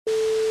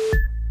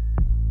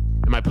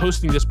I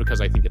posting this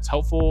because I think it's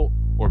helpful,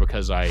 or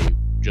because I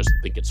just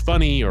think it's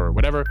funny or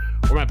whatever?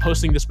 Or am I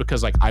posting this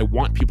because like I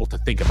want people to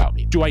think about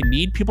me? Do I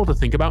need people to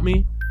think about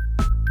me?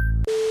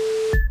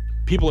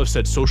 People have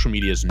said social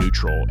media is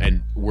neutral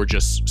and we're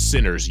just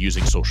sinners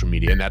using social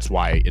media and that's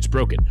why it's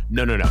broken.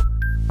 No.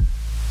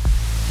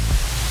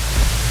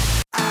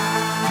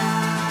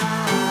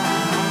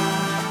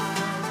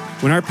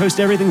 When our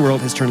post-everything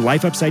world has turned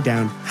life upside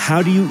down,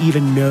 how do you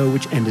even know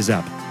which end is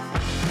up?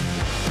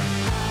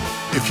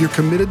 If you're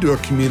committed to a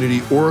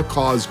community or a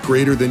cause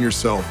greater than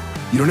yourself,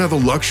 you don't have the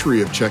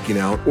luxury of checking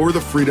out or the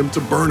freedom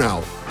to burn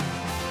out.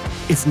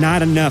 It's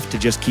not enough to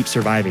just keep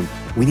surviving.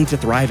 We need to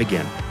thrive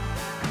again.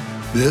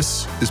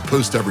 This is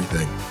Post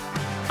Everything,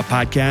 a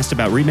podcast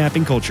about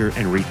remapping culture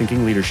and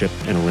rethinking leadership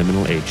in a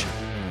liminal age.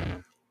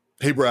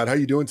 Hey, Brad, how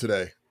you doing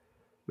today?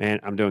 Man,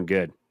 I'm doing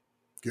good.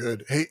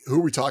 Good. Hey, who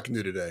are we talking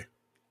to today?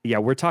 Yeah,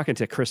 we're talking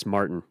to Chris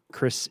Martin.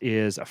 Chris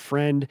is a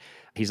friend.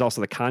 He's also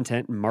the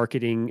content and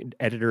marketing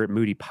editor at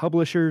Moody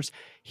Publishers.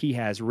 He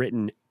has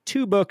written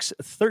 2 books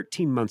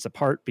 13 months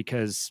apart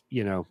because,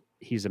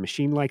 he's a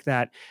machine like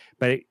that.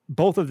 But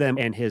both of them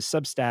and his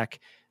Substack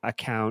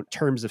account,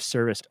 Terms of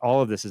Service,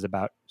 all of this is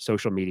about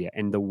social media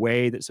and the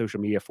way that social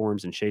media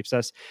forms and shapes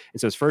us.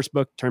 And so his first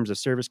book, Terms of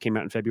Service, came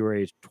out in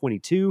February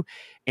 22.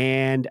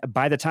 And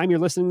by the time you're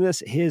listening to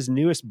this, his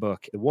newest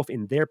book, The Wolf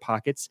in Their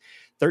Pockets,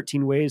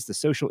 13 Ways the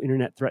Social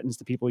Internet Threatens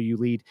the People You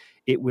Lead,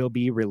 it will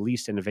be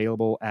released and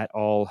available at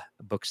all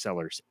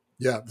booksellers.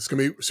 Yeah, this is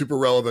going to be super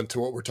relevant to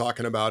what we're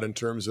talking about in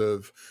terms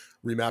of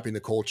remapping the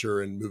culture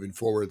and moving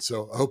forward.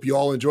 So I hope you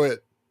all enjoy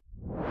it.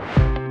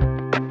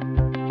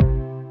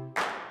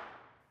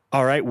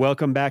 All right,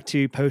 welcome back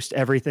to Post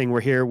Everything. We're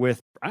here with,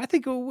 I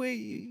think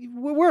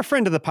we're a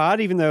friend of the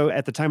pod, even though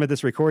at the time of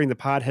this recording, the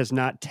pod has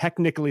not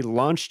technically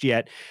launched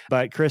yet.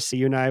 But Chris,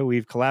 you and I,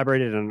 we've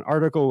collaborated on an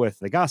article with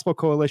the Gospel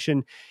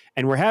Coalition,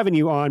 and we're having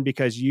you on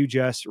because you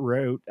just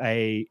wrote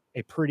a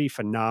pretty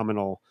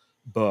phenomenal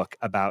book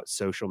about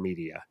social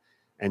media.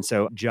 And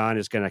so John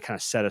is going to kind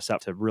of set us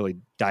up to really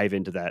dive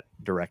into that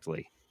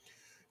directly.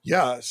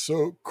 Yeah,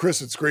 so Chris,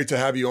 it's great to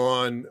have you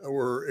on.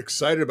 We're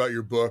excited about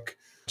your book.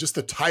 Just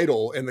the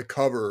title and the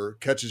cover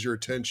catches your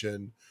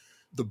attention.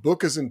 The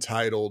book is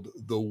entitled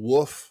The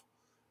Wolf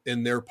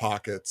in Their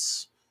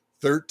Pockets,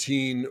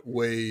 13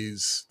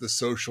 Ways the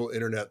Social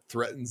Internet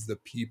Threatens the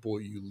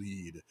People You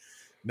Lead.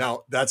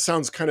 Now, that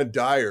sounds kind of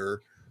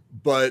dire,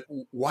 but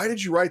why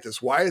did you write this?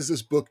 Why is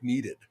this book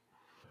needed?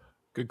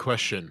 Good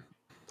question.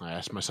 I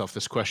asked myself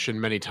this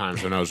question many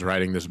times when I was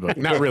writing this book.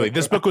 Not really.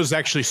 This book was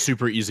actually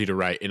super easy to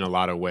write in a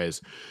lot of ways.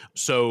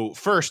 So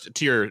first,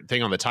 to your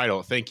thing on the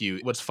title, thank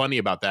you. What's funny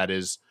about that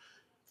is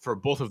for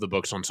both of the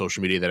books on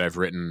social media that I've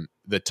written,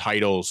 the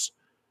titles,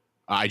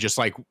 I just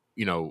like,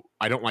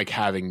 I don't like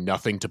having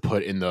nothing to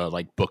put in the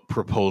like book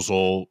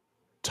proposal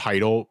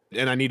title,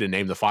 and I need to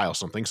name the file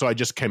something. So I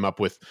just came up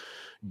with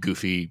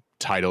goofy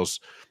titles.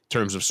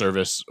 Terms of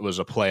Service was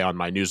a play on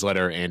my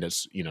newsletter, and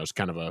it's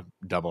kind of a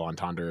double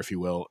entendre, if you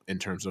will, in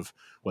terms of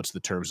what's the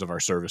terms of our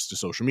service to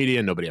social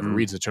media. Nobody ever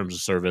reads the Terms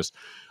of Service.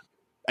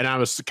 And I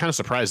was kind of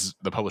surprised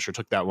the publisher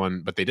took that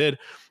one, but they did.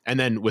 And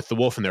then with The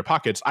Wolf in Their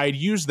Pockets, I had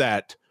used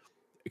that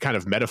kind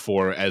of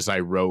metaphor as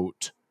I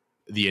wrote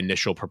the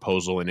initial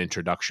proposal and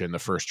introduction, the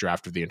first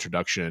draft of the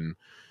introduction.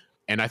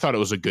 And I thought it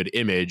was a good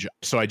image.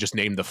 So I just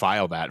named the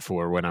file that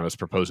for when I was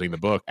proposing the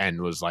book and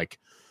was like,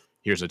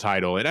 here's a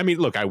title. And I mean,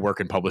 look, I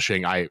work in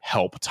publishing. I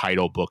help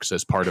title books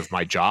as part of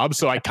my job.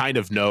 So I kind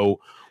of know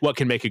what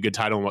can make a good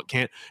title and what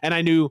can't. And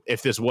I knew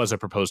if this was a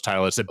proposed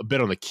title, it's a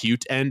bit on the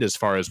cute end as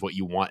far as what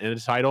you want in a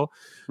title.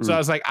 So I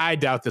was like, I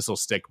doubt this will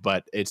stick,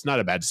 but it's not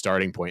a bad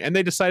starting point. And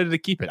they decided to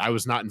keep it. I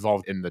was not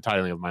involved in the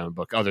titling of my own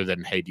book other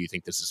than, hey, do you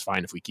think this is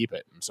fine if we keep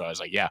it? And so I was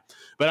like, yeah.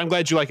 But I'm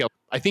glad you like it.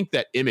 I think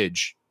that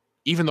image,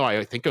 even though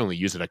I think I only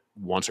use it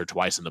once or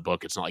twice in the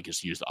book, it's not like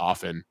it's used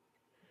often.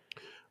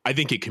 I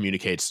think it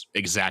communicates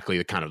exactly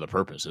the kind of the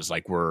purpose is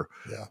like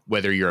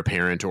whether you're a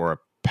parent or a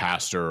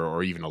pastor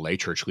or even a lay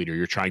church leader,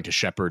 you're trying to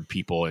shepherd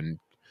people and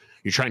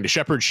you're trying to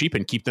shepherd sheep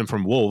and keep them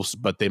from wolves,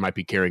 but they might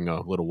be carrying a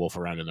little wolf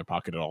around in their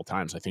pocket at all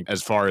times. I think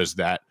as far as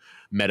that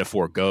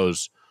metaphor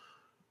goes,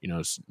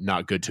 it's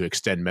not good to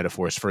extend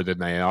metaphors further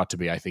than they ought to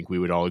be. I think we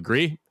would all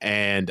agree.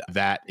 And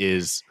that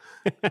is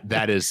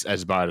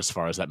as about as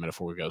far as that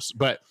metaphor goes.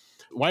 But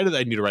why did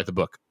I need to write the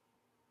book?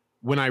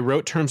 When I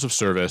wrote Terms of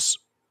Service,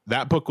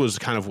 that book was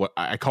kind of what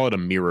I call it a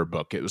mirror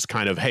book. It was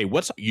kind of, hey,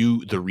 what's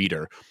you, the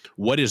reader?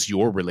 What is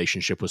your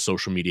relationship with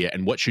social media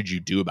and what should you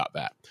do about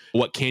that?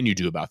 What can you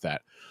do about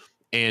that?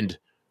 And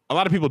a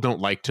lot of people don't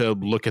like to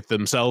look at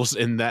themselves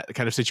in that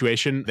kind of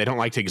situation. They don't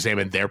like to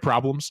examine their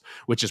problems,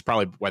 which is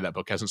probably why that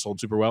book hasn't sold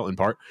super well in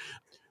part.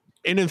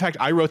 And in fact,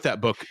 I wrote that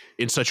book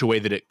in such a way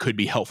that it could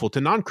be helpful to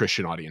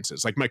non-Christian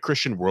audiences, like my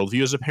Christian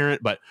worldview as a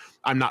parent, but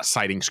I'm not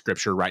citing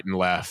scripture right and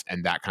left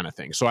and that kind of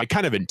thing. So I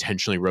kind of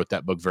intentionally wrote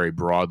that book very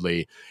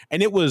broadly,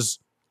 and it was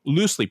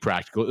loosely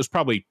practical. It was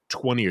probably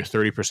 20 or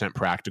 30%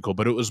 practical,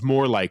 but it was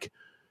more like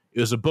it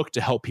was a book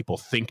to help people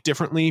think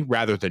differently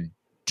rather than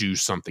do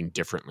something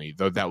differently,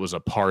 though that was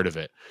a part of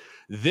it.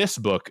 This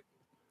book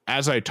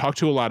as I talked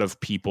to a lot of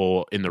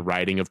people in the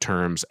writing of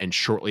Terms and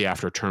shortly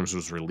after Terms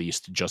was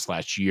released just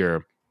last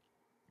year,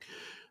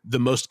 the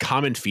most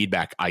common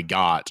feedback I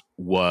got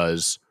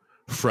was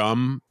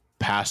from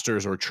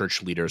pastors or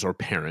church leaders or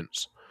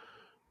parents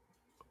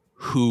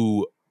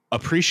who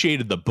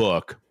appreciated the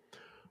book,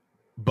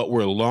 but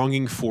were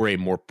longing for a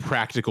more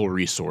practical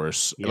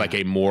resource, like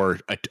a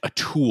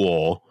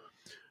tool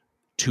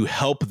to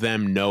help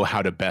them know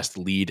how to best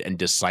lead and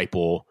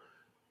disciple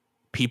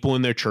people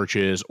in their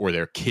churches or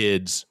their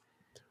kids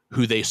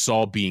who they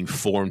saw being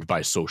formed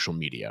by social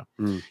media.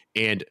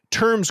 And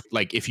Terms,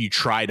 like if you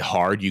tried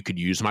hard, you could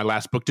use my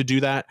last book to do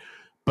that.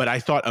 But I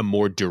thought a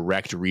more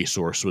direct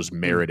resource was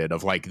merited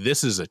of like,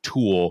 this is a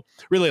tool,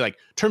 really like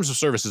Terms of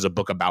Service is a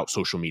book about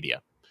social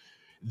media.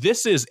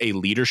 This is a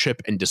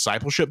leadership and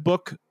discipleship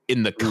book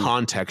in the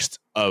context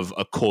of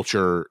a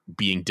culture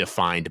being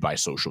defined by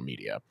social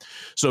media.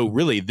 So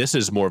really, this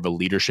is more of a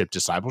leadership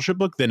discipleship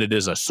book than it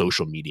is a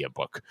social media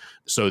book.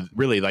 So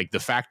really, like the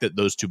fact that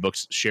those two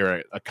books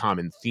share a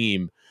common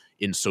theme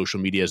in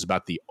social media is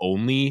about the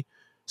only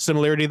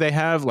similarity they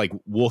have. Like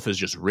Wolf is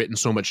just written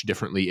so much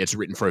differently. It's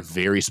written for a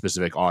very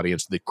specific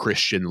audience, the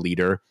Christian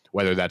leader,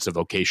 whether that's a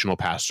vocational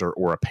pastor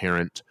or a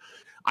parent.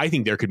 I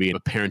think there could be a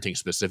parenting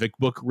specific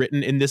book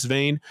written in this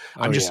vein.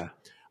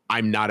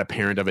 I'm not a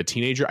parent of a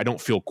teenager. I don't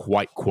feel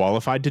quite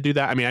qualified to do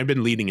that. I mean, I've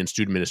been leading in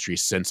student ministry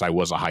since I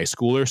was a high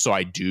schooler, so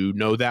I do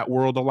know that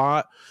world a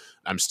lot.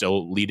 I'm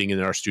still leading in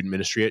our student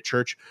ministry at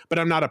church, but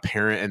I'm not a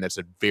parent, and that's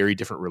a very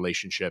different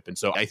relationship. And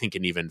so I think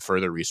an even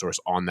further resource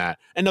on that,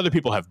 and other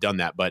people have done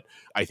that, but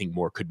I think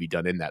more could be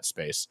done in that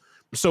space.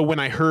 So when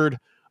I heard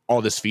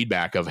all this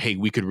feedback of, hey,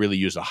 we could really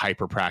use a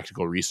hyper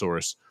practical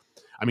resource,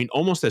 I mean,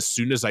 almost as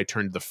soon as I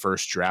turned the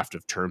first draft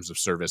of Terms of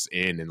Service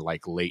in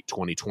like late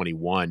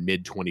 2021,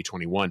 mid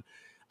 2021,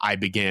 I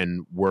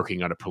began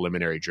working on a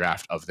preliminary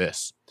draft of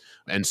this.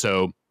 And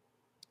so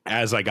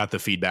as I got the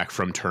feedback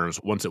from Terms,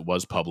 once it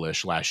was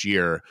published last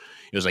year,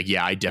 it was like,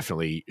 yeah, I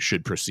definitely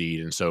should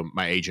proceed. And so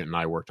my agent and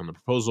I worked on the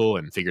proposal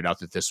and figured out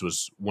that this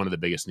was one of the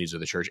biggest needs of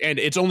the church. And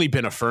it's only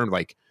been affirmed.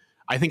 Like,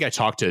 I think I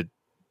talked to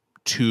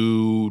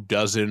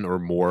 24 or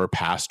more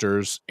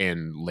pastors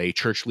and lay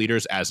church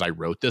leaders as I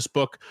wrote this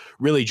book,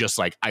 really just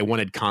like I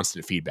wanted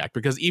constant feedback,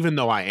 because even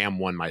though I am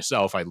one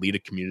myself, I lead a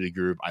community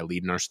group, I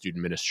lead in our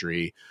student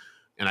ministry,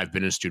 and I've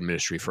been in student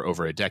ministry for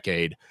over a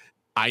decade.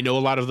 I know a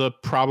lot of the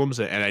problems,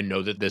 and I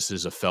know that this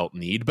is a felt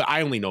need, but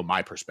I only know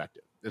my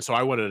perspective. And so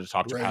I wanted to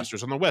talk to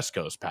pastors on the West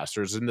Coast,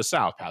 pastors in the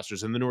South,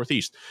 pastors in the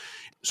Northeast.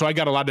 So I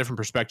got a lot of different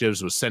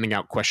perspectives, was sending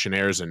out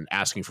questionnaires and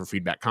asking for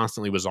feedback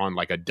constantly, was on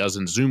like a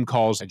dozen Zoom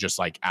calls and just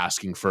like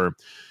asking for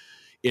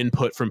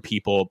input from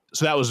people.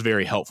 So that was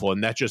very helpful.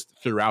 And that just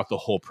throughout the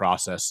whole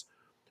process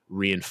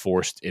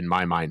reinforced in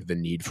my mind the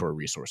need for a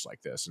resource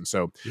like this. And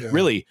so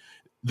really,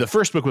 the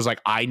first book was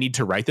like, I need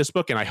to write this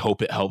book and I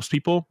hope it helps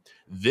people.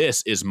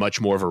 This is much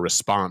more of a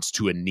response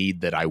to a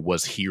need that I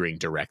was hearing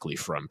directly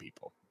from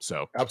people.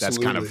 So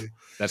Absolutely.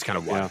 that's kind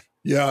of why.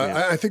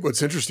 Yeah. I think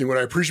what's interesting, what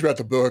I appreciate about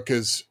the book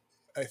is,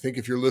 I think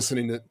if you're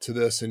listening to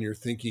this and you're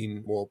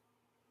thinking, well,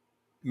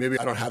 maybe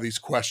I don't have these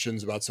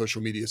questions about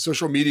social media.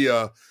 Social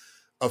media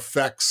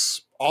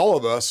affects all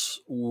of us,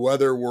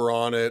 whether we're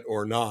on it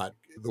or not.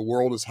 The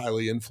world is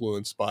highly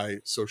influenced by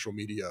social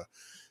media.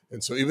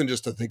 And so even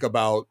just to think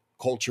about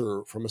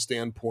culture from a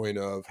standpoint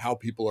of how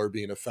people are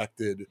being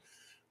affected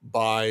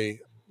by,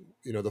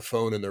 the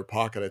phone in their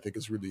pocket, I think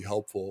is really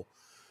helpful.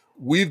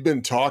 We've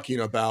been talking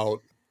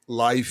about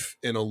life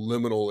in a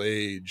liminal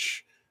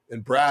age.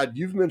 And Brad,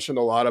 you've mentioned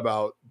a lot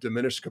about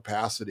diminished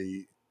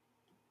capacity.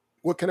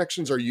 What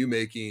connections are you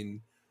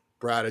making,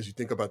 Brad, as you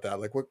think about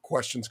that? Like, what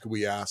questions could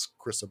we ask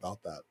Chris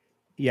about that?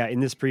 Yeah, in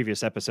this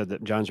previous episode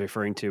that John's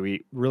referring to,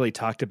 we really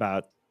talked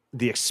about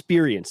the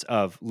experience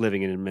of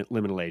living in a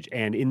liminal age.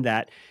 And in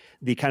that,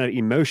 the kind of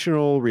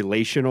emotional,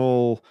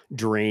 relational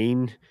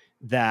drain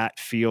that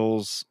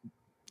feels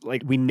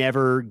like we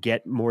never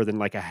get more than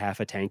like a half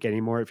a tank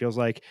anymore. It feels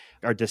like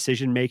our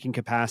decision-making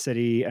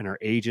capacity and our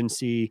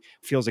agency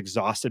feels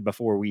exhausted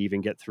before we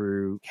even get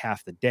through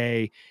half the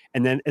day.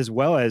 And then as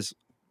well as,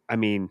 I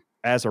mean,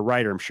 as a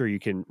writer, I'm sure you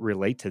can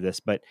relate to this,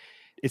 but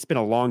it's been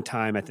a long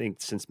time, I think,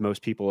 since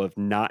most people have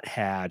not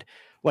had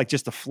like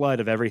just a flood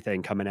of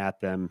everything coming at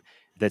them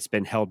that's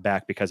been held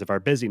back because of our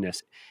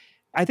busyness.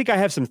 I think I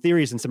have some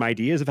theories and some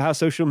ideas of how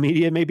social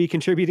media may be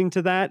contributing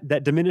to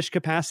that diminished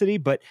capacity.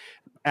 But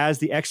as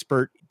the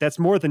expert, that's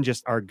more than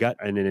just our gut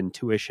and an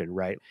intuition,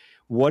 right?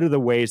 What are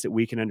the ways that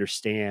we can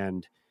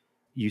understand,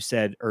 you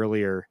said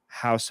earlier,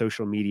 how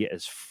social media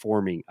is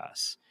forming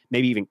us,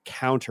 maybe even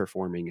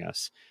counterforming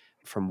us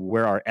from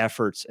where our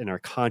efforts and our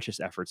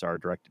conscious efforts are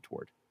directed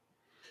toward?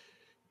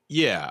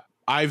 Yeah,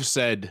 I've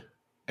said,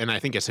 and I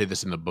think I say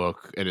this in the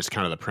book, and it's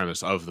kind of the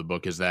premise of the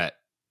book, is that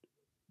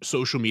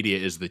social media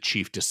is the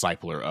chief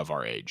discipler of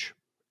our age.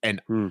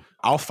 And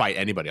I'll fight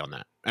anybody on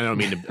that. I don't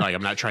mean to, like,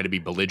 I'm not trying to be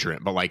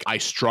belligerent, but like, I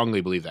strongly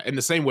believe that. In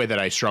the same way that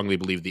I strongly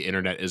believe the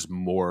internet is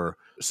more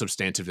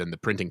substantive than the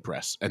printing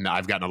press. And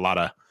I've gotten a lot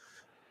of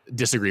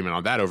disagreement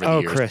on that over the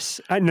years. Oh,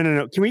 Chris,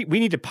 no. We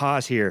need to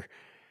pause here.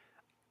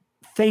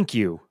 Thank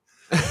you.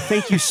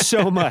 Thank you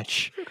so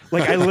much.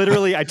 Like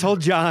I told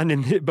John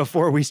and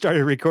before we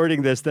started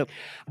recording this that,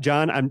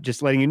 John, I'm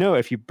just letting you know,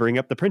 if you bring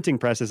up the printing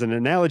press as an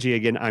analogy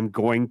again, I'm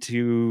going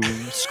to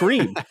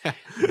scream.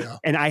 Yeah.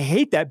 And I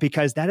hate that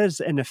because that is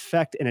an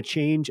effect and a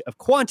change of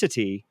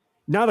quantity,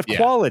 not of Yeah.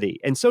 quality.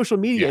 And social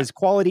media Yeah. is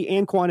quality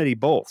and quantity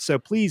both. So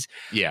please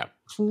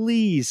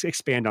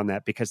expand on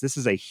that because this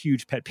is a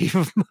huge pet peeve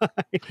of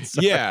mine.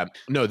 Sorry. Yeah.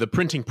 No, the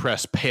printing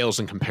press pales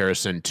in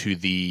comparison to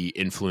the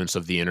influence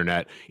of the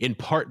internet, in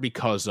part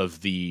because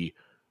of the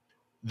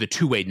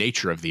two-way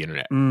nature of the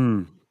internet.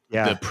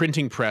 Yeah. The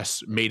printing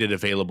press made it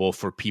available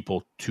for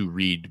people to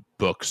read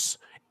books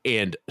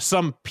and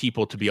some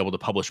people to be able to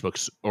publish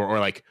books or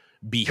like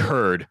be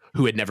heard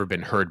who had never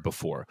been heard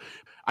before.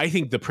 I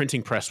think the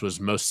printing press was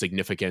most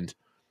significant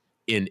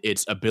in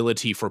its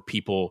ability for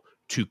people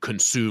to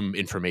consume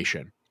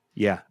information.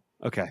 Yeah.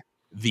 Okay.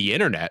 The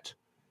internet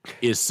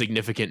is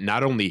significant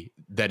not only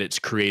that it's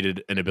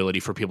created an ability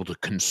for people to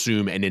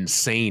consume an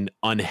insane,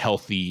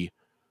 unhealthy,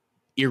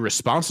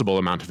 irresponsible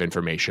amount of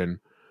information,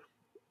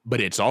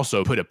 but it's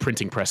also put a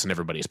printing press in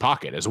everybody's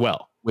pocket as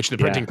well, which the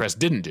printing press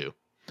didn't do.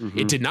 Mhm.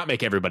 It did not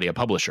make everybody a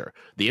publisher.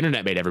 The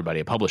internet made everybody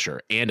a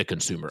publisher and a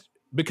consumer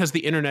because the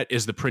internet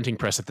is the printing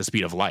press at the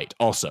speed of light.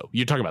 Also,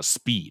 you're talking about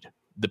speed.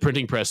 The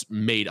printing press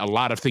made a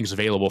lot of things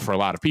available for a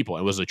lot of people.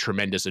 It was a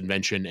tremendous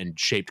invention and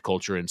shaped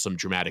culture in some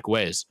dramatic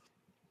ways.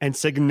 And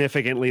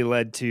significantly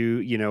led to,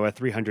 a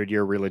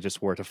 300-year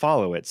religious war to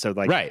follow it. So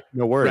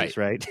no worries,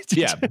 right?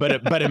 Yeah,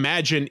 but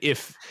imagine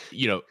if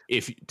you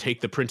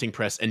take the printing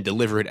press and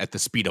deliver it at the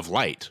speed of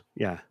light.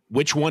 Yeah.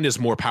 Which one is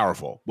more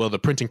powerful? Well, the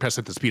printing press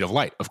at the speed of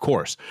light, of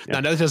course. Yeah.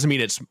 Now, that doesn't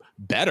mean it's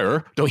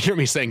better. Don't hear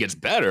me saying it's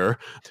better,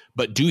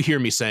 but do hear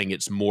me saying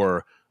it's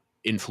more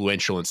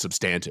influential and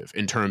substantive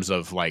in terms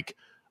of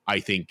I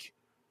think,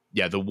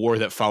 the war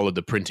that followed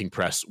the printing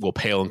press will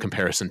pale in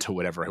comparison to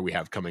whatever we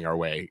have coming our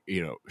way,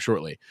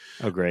 shortly.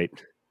 Oh, great.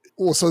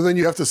 Well, so then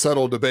you have to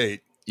settle a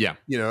debate. Yeah.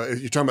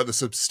 If you're talking about the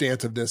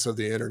substantiveness of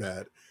the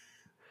internet,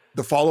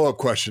 the follow-up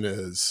question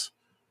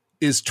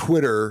is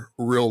Twitter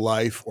real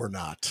life or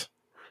not?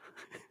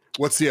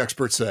 What's the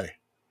expert say?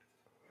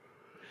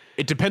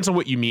 It depends on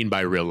what you mean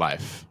by real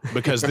life,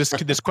 because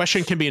this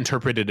question can be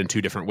interpreted in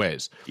two different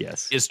ways.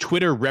 Yes. Is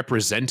Twitter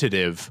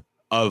representative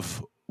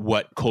of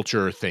what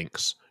culture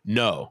thinks?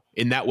 No.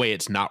 In that way,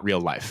 it's not real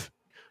life.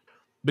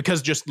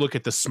 Because just look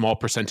at the small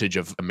percentage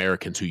of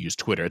Americans who use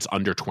Twitter. It's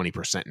under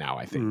 20% now,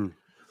 I think.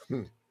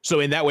 So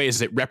in that way,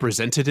 is it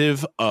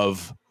representative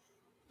of,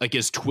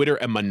 is Twitter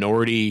a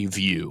minority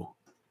view?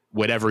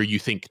 Whatever you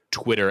think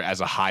Twitter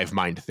as a hive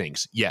mind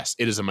thinks. Yes,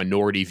 it is a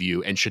minority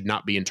view and should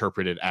not be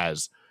interpreted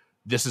as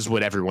this is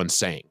what everyone's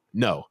saying.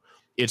 No,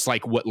 it's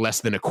like what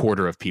less than a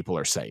quarter of people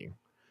are saying.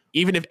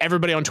 Even if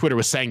everybody on Twitter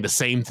was saying the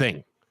same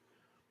thing,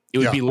 it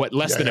would be what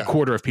less than a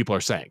quarter of people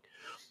are saying.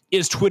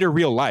 Is Twitter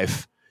real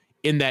life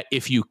in that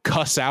if you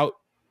cuss out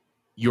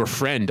your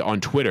friend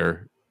on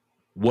Twitter,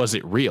 was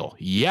it real?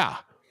 Yeah.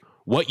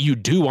 What you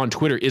do on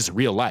Twitter is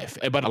real life.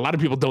 But a lot of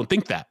people don't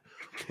think that.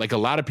 A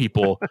lot of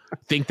people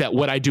think that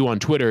what I do on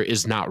Twitter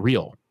is not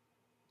real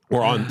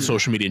or on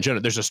social media in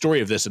general. There's a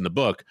story of this in the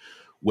book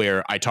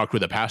where I talked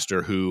with a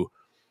pastor who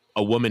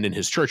a woman in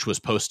his church was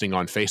posting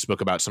on Facebook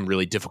about some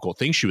really difficult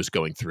things she was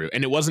going through.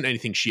 And it wasn't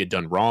anything she had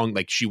done wrong.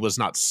 She was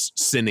not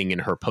sinning in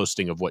her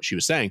posting of what she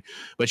was saying,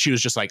 but she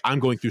was just like, I'm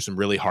going through some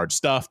really hard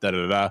stuff,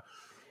 A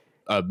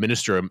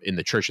minister in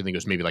the church, I think it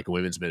was maybe a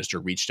women's minister,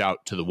 reached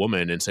out to the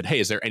woman and said, hey,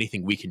 is there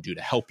anything we can do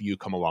to help you,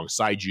 come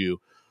alongside you?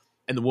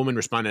 And the woman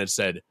responded and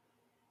said,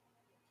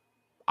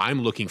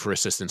 I'm looking for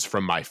assistance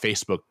from my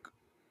Facebook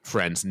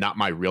friends, not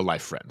my real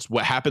life friends.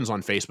 What happens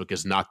on Facebook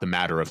is not the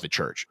matter of the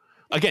church.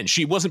 Again,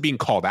 she wasn't being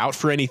called out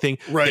for anything.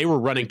 Right. They were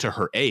running to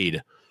her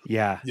aid.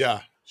 Yeah. Yeah.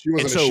 She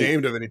wasn't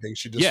ashamed of anything.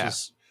 She just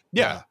was.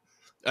 Yeah.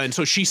 And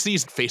so she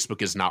sees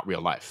Facebook is not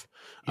real life.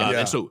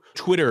 And so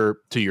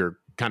Twitter, to your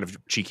kind of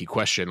cheeky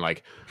question,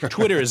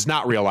 Twitter is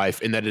not real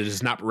life in that it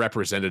is not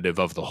representative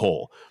of the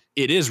whole.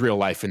 It is real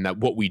life in that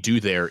what we do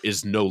there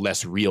is no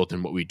less real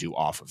than what we do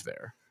off of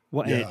there.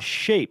 Well, and it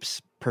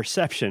shapes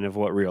perception of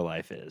what real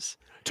life is.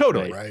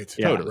 Totally. Right.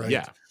 Yeah. Totally. Right.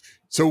 Yeah.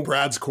 So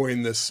Brad's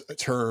coined this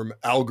term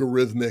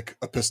algorithmic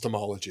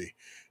epistemology.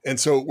 And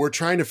so we're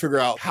trying to figure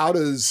out how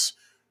does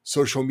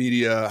social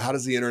media, how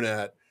does the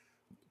internet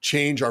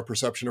change our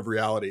perception of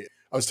reality?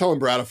 I was telling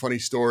Brad a funny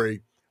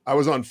story. I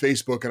was on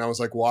Facebook and I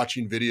was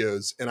watching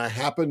videos and I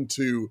happened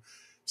to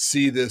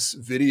see this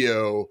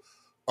video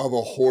of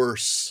a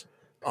horse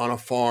on a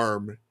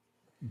farm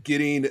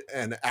getting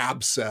an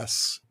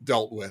abscess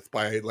dealt with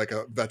by a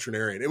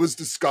veterinarian. It was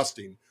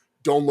disgusting.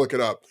 Don't look it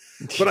up.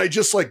 But I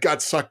just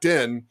got sucked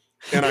in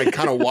and I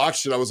kind of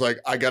watched it. I was like,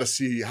 I got to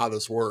see how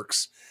this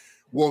works.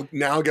 Well,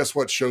 now guess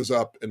what shows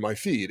up in my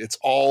feed? It's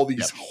all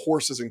these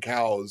horses and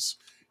cows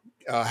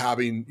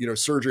having,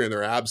 surgery in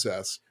their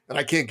abscess. and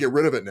I can't get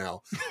rid of it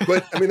now.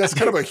 But I mean, that's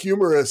kind of a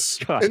humorous,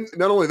 and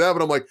not only that,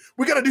 but I'm like,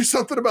 we got to do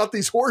something about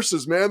these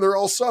horses, man. They're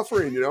all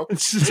suffering, you know?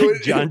 So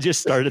John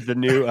just started the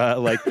new,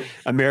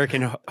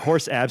 American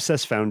Horse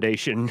Abscess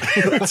Foundation.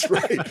 That's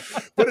right.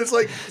 But it's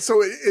like,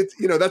 so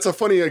that's a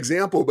funny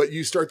example, but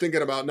you start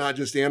thinking about not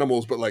just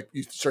animals, but like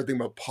you start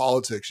thinking about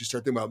politics, you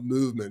start thinking about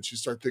movements, you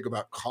start thinking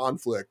about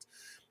conflict.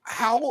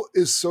 How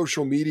is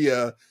social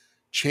media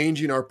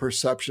changing our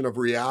perception of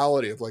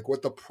reality, of like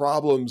what the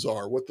problems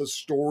are, what the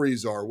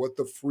stories are, what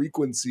the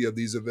frequency of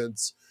these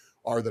events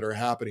are that are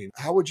happening?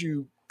 How would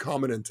you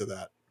comment into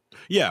that?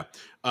 Yeah.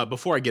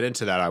 Before I get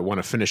into that, I want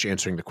to finish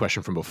answering the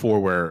question from before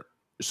where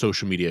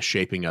social media is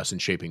shaping us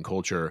and shaping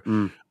culture.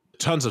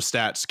 Tons of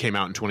stats came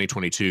out in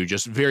 2022,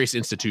 just various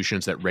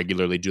institutions that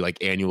regularly do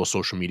like annual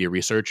social media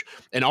research.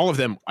 And all of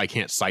them, I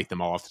can't cite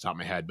them all off the top of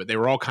my head, but they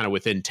were all kind of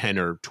within 10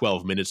 or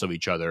 12 minutes of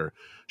each other,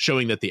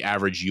 showing that the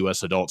average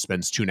US adult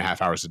spends 2.5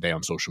 hours a day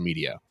on social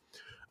media.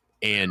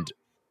 And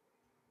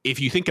if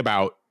you think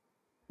about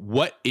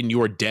what in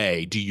your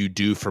day do you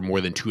do for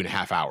more than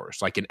 2.5 hours,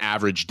 like an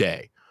average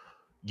day,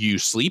 you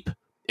sleep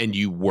and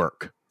you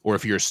work. Or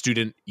if you're a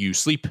student, you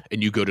sleep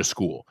and you go to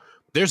school.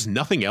 There's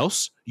nothing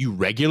else you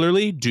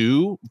regularly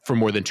do for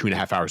more than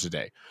 2.5 hours a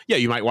day. Yeah,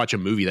 you might watch a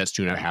movie that's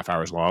 2.5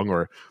 hours long,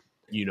 or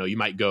you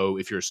might go,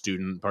 if you're a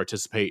student,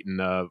 participate in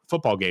a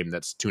football game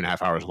that's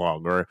 2.5 hours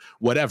long, or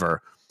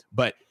whatever.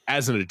 But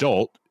as an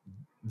adult,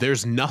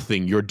 there's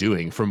nothing you're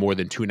doing for more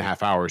than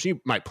 2.5 hours. You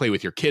might play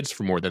with your kids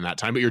for more than that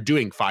time, but you're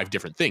doing 5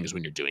 different things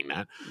when you're doing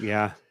that.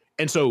 Yeah.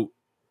 And so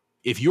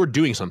if you're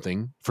doing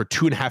something for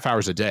 2.5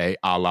 hours a day,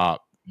 a la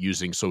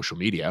using social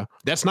media,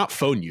 that's not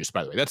phone use,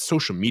 by the way, that's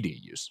social media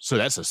use. So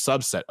that's a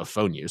subset of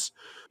phone use.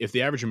 If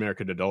the average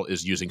American adult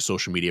is using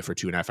social media for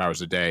 2.5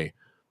 hours a day,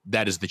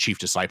 that is the chief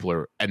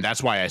discipler. And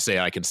that's why I say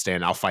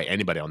I'll fight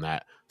anybody on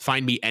that.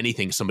 Find me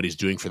anything somebody's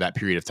doing for that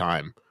period of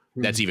time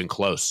that's even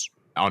close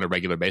on a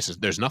regular basis.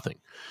 There's nothing.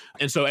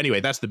 And so anyway,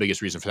 that's the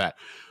biggest reason for that.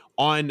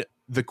 On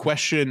the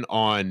question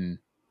on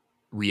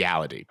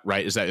reality,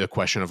 right? Is that the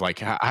question of like,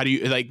 how do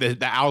you like the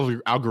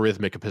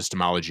algorithmic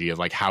epistemology of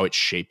like how it's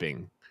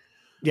shaping?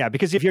 Yeah,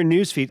 because if your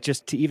newsfeed,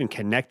 just to even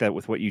connect that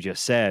with what you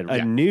just said, a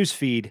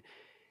newsfeed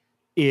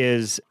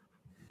is,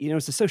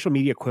 it's the social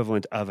media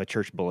equivalent of a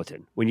church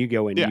bulletin. When you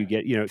go in, you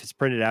get, if it's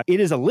printed out,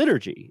 it is a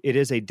liturgy. It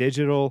is a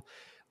digital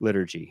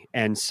liturgy.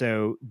 And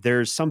so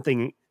there's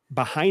something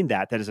behind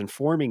that is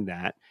informing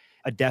that,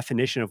 a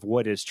definition of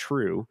what is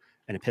true,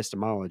 an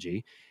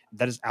epistemology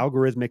that is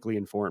algorithmically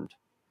informed.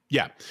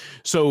 Yeah.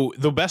 So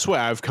the best way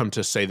I've come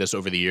to say this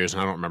over the years,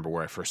 and I don't remember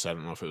where I first said it, I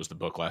don't know if it was the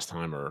book last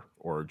time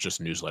or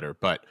just newsletter,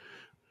 but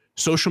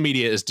social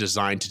media is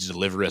designed to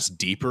deliver us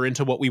deeper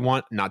into what we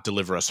want, not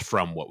deliver us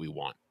from what we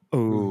want.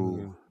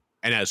 Oh.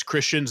 And as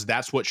Christians,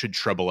 that's what should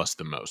trouble us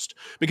the most.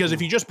 Because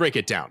if you just break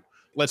it down,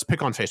 let's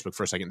pick on Facebook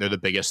for a second. They're the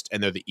biggest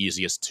and they're the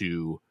easiest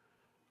to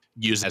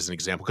use as an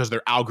example because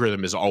their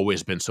algorithm has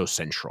always been so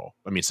central.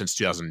 I mean, since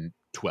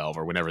 2012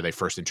 or whenever they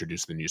first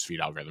introduced the newsfeed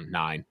algorithm,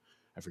 9,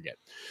 I forget.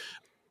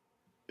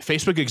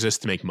 Facebook exists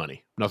to make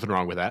money. Nothing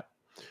wrong with that.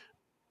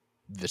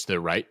 They're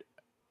right.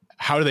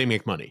 How do they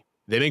make money?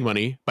 They make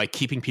money by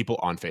keeping people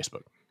on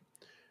Facebook.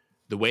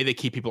 The way they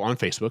keep people on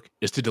Facebook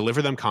is to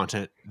deliver them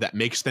content that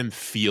makes them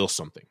feel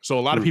something. So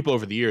a lot of people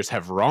over the years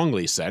have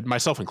wrongly said,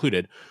 myself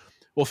included,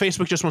 well,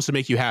 Facebook just wants to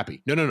make you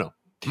happy. No.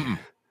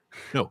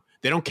 No,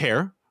 they don't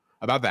care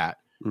about that.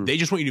 They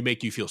just want you to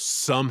make you feel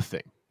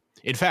something.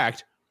 In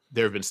fact,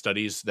 there have been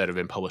studies that have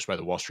been published by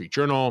the Wall Street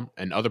Journal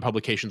and other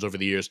publications over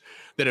the years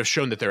that have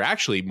shown that they're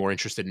actually more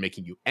interested in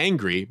making you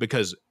angry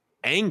because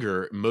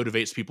anger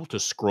motivates people to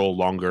scroll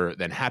longer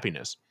than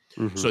happiness.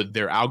 So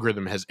their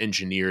algorithm has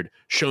engineered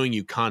showing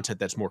you content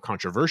that's more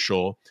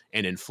controversial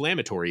and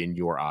inflammatory in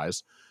your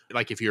eyes.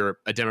 Like if you're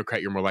a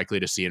Democrat, you're more likely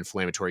to see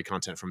inflammatory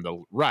content from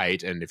the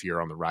right. And if you're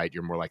on the right,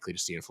 you're more likely to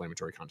see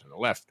inflammatory content on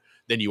the left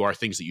than you are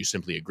things that you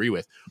simply agree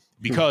with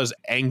because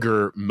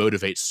anger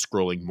motivates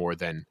scrolling more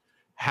than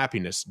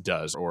happiness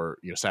does or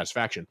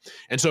satisfaction.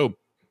 And so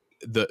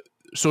the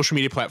social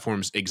media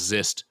platforms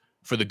exist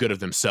for the good of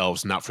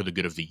themselves, not for the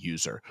good of the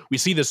user. We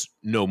see this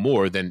no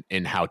more than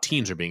in how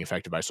teens are being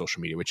affected by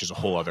social media, which is a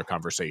whole other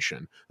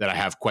conversation that I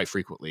have quite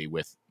frequently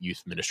with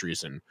youth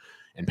ministries and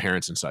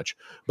parents and such.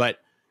 But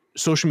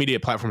social media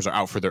platforms are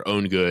out for their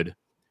own good.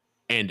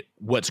 And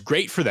what's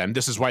great for them,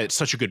 this is why it's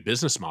such a good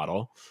business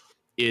model,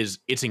 is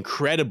it's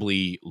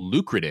incredibly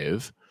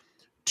lucrative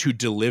to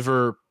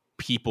deliver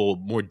people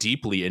more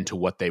deeply into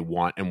what they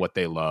want and what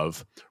they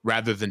love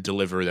rather than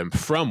deliver them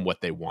from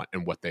what they want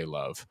and what they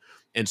love.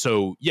 And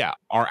so,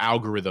 our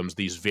algorithms,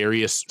 these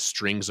various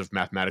strings of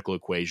mathematical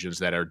equations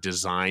that are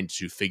designed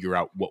to figure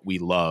out what we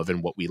love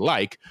and what we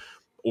like,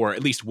 or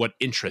at least what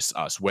interests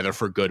us, whether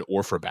for good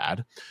or for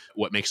bad,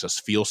 what makes us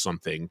feel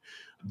something,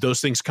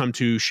 those things come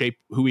to shape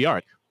who we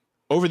are.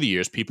 Over the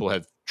years, people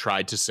have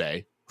tried to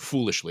say,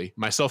 foolishly,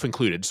 myself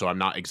included, so I'm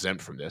not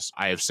exempt from this.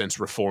 I have since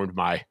reformed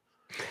my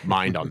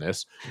mind on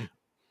this.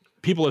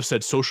 People have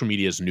said social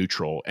media is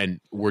neutral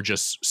and we're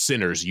just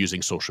sinners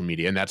using social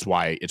media and that's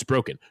why it's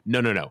broken.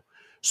 No.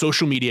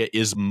 social media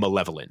is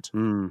malevolent.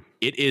 Mm.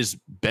 It is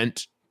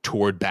bent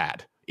toward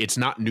bad. It's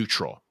not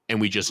neutral, and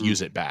we just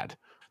use it bad.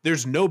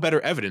 There's no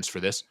better evidence for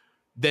this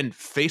than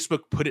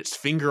Facebook put its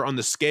finger on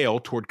the scale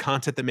toward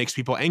content that makes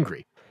people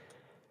angry.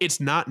 It's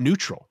not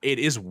neutral. It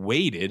is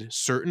weighted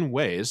certain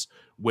ways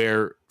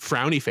where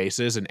frowny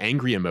faces and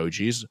angry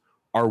emojis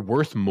are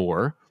worth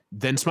more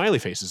than smiley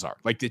faces are.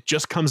 Like, it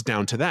just comes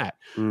down to that.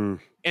 Mm.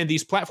 And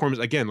these platforms,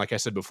 again, like I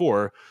said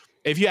before,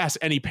 if you ask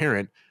any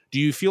parent, do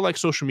you feel like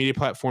social media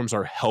platforms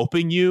are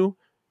helping you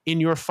in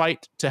your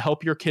fight to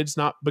help your kids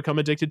not become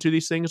addicted to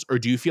these things? Or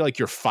do you feel like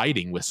you're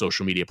fighting with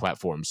social media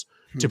platforms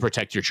to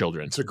protect your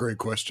children? It's a great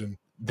question.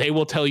 They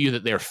will tell you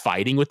that they're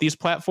fighting with these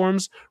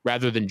platforms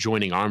rather than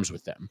joining arms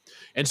with them.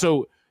 And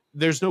so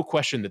there's no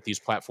question that these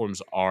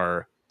platforms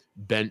are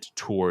bent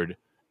toward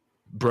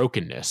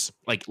brokenness,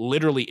 like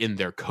literally in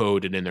their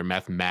code and in their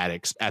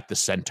mathematics at the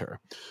center.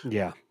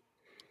 Yeah.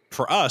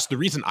 For us, the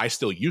reason I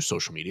still use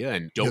social media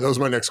and don't, that was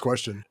my next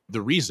question.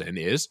 the reason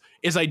is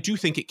I do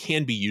think it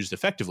can be used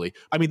effectively.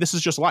 I mean, this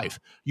is just life.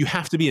 You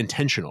have to be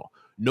intentional.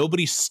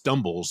 Nobody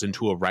stumbles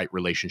into a right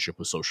relationship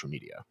with social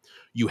media.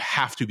 You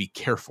have to be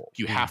careful.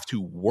 You have to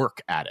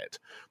work at it.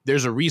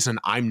 There's a reason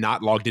I'm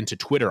not logged into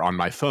Twitter on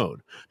my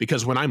phone,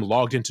 because when I'm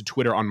logged into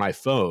Twitter on my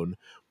phone,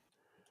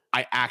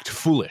 I act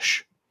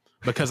foolish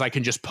because I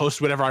can just post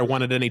whatever I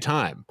want at any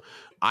time.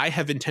 I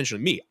have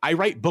intentionally, I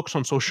write books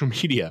on social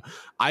media.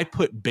 I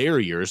put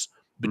barriers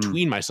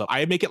between myself.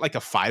 I make it like a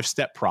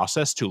 5-step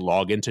process to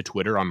log into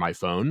Twitter on my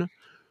phone,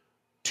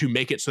 to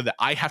make it so that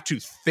I have to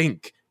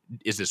think,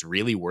 is this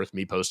really worth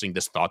me posting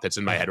this thought that's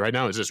in my head right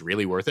now? Is this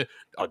really worth it?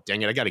 Oh,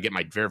 dang it. I got to get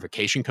my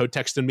verification code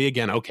texting me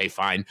again. Okay,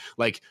 fine.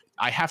 Like,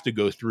 I have to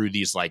go through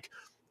these like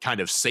kind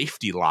of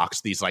safety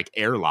locks, these like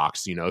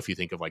airlocks, you know, if you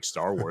think of like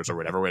Star Wars or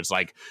whatever, where it's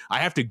like, I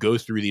have to go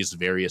through these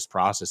various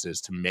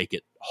processes to make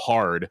it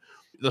hard.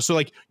 So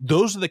like,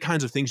 those are the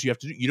kinds of things you have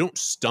to do. You don't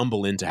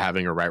stumble into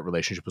having a right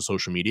relationship with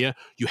social media.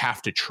 You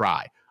have to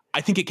try.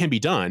 I think it can be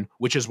done,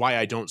 which is why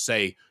I don't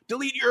say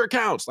delete your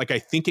accounts. Like, I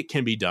think it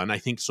can be done. I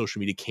think social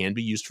media can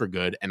be used for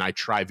good, and I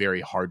try very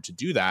hard to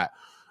do that.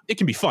 It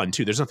can be fun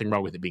too. There's nothing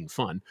wrong with it being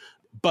fun,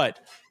 but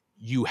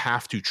you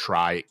have to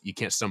try. You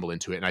can't stumble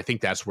into it. And I think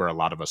that's where a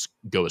lot of us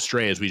go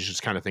astray, is we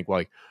just kind of think,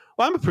 well,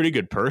 I'm a pretty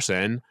good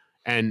person,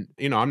 and,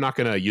 you know, I'm not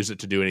going to use it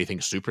to do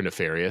anything super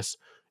nefarious.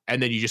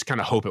 And then you just kind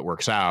of hope it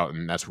works out,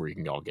 and that's where you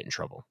can all get in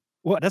trouble.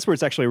 Well, that's where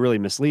it's actually really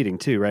misleading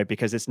too, right?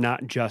 Because it's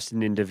not just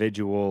an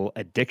individual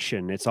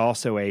addiction. It's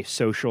also a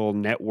social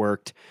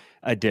networked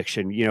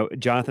addiction. You know,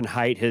 Jonathan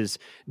Haidt has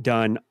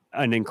done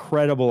an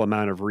incredible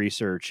amount of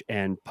research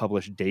and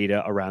published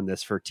data around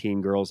this for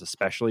teen girls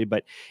especially.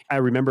 But I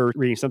remember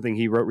reading something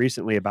he wrote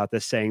recently about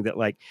this, saying that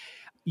like,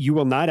 you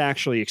will not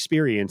actually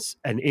experience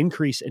an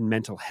increase in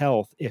mental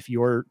health if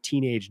your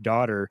teenage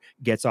daughter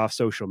gets off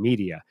social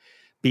media,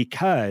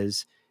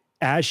 because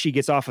as she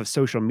gets off of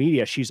social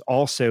media, she's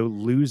also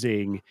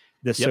losing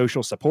the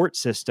social support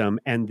system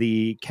and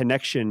the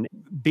connection,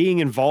 being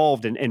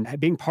involved and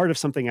being part of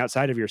something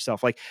outside of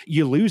yourself. Like,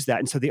 you lose that.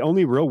 And so the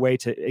only real way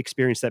to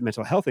experience that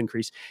mental health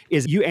increase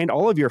is you and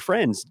all of your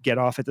friends get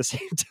off at the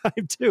same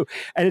time too.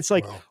 And it's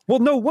like, well,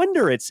 no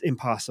wonder it's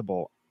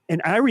impossible.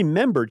 And I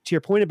remember, to your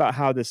point about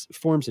how this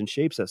forms and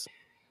shapes us,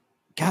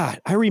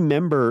 God, I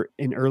remember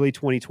in early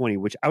 2020,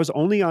 which I was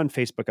only on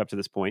Facebook up to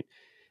this point.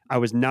 I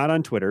was not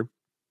on Twitter.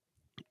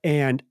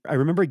 And I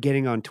remember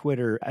getting on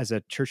Twitter as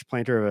a church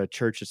planter of a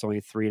church that's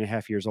only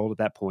 3.5 years old at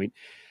that point,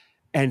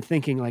 and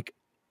thinking like,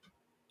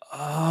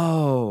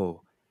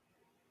 oh,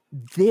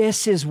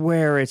 this is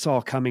where it's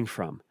all coming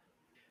from.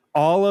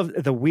 All of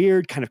the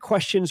weird kind of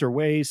questions or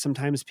ways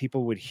sometimes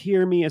people would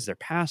hear me as their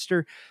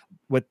pastor,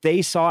 what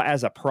they saw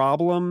as a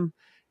problem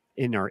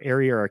in our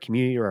area or our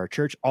community or our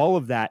church, all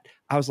of that.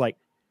 I was like,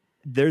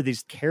 there are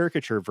these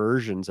caricature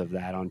versions of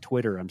that on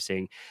Twitter I'm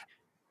seeing.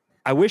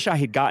 I wish I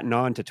had gotten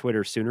on to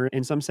Twitter sooner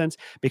in some sense,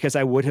 because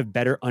I would have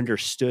better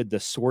understood the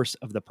source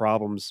of the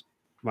problems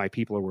my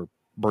people were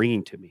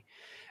bringing to me.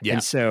 Yeah.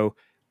 And so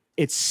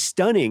it's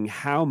stunning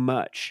how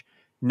much,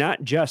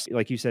 not just,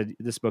 like you said,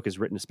 this book is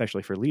written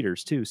especially for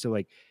leaders too. So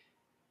like,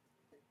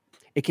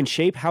 it can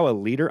shape how a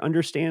leader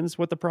understands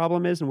what the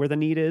problem is and where the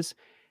need is,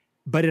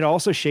 but it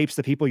also shapes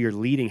the people you're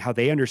leading, how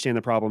they understand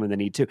the problem and the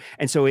need too.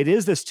 And so it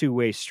is this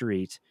two-way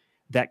street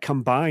that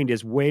combined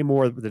is way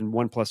more than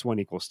 1 +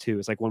 1 = 2.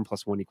 It's like 1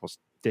 + 1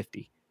 =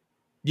 50.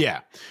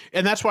 Yeah.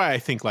 And that's why I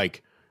think,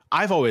 like,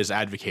 I've always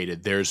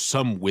advocated there's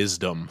some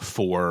wisdom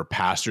for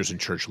pastors and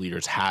church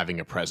leaders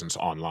having a presence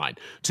online,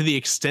 to the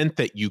extent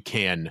that you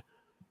can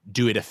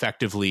do it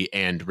effectively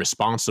and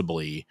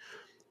responsibly,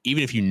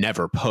 even if you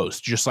never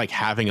post. Just like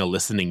having a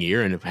listening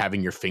ear and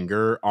having your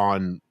finger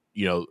on,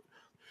 you know,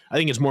 I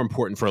think it's more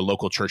important for a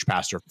local church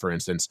pastor, for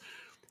instance,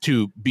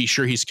 to be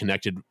sure he's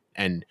connected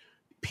and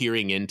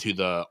peering into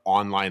the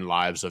online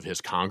lives of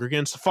his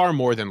congregants far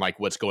more than like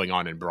what's going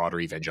on in broader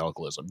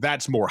evangelicalism.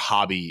 That's more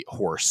hobby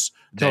horse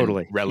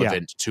than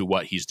relevant to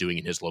what he's doing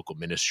in his local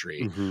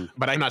ministry.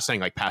 But I'm not saying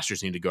like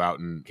pastors need to go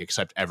out and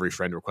accept every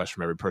friend request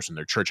from every person in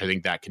their church. I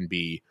think that can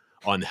be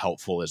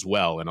unhelpful as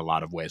well in a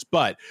lot of ways.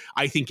 But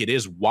I think it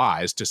is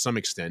wise to some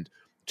extent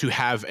to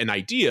have an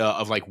idea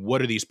of like,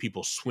 what are these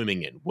people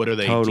swimming in? What are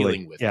they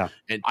dealing with? Yeah.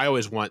 And I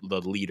always want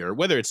the leader,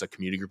 whether it's a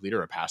community group leader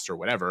or a pastor or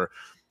whatever,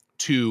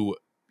 to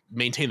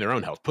maintain their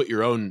own health. Put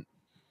your own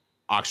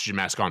oxygen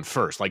mask on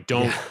first. Like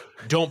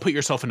don't put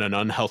yourself in an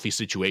unhealthy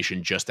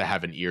situation just to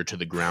have an ear to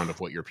the ground of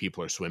what your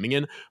people are swimming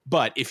in.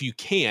 But if you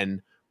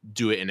can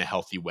do it in a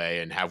healthy way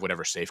and have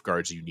whatever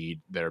safeguards you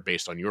need that are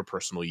based on your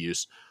personal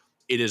use,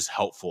 it is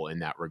helpful in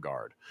that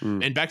regard.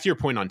 And back to your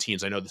point on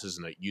teens, I know this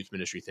isn't a youth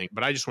ministry thing,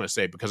 but I just want to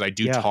say, because I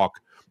do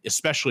talk,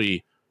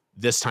 especially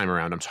this time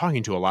around, I'm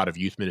talking to a lot of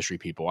youth ministry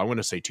people. I want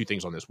to say two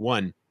things on this.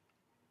 One,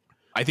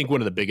 I think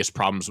one of the biggest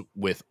problems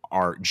with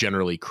our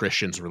generally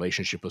Christians'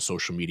 relationship with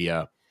social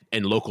media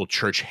and local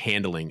church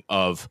handling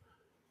of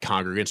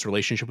congregants'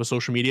 relationship with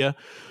social media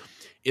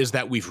is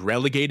that we've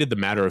relegated the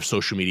matter of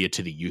social media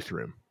to the youth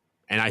room.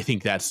 And I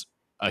think that's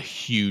a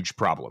huge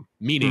problem.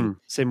 Meaning,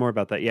 say more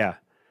about that. Yeah.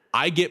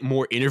 I get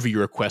more interview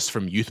requests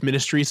from youth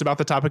ministries about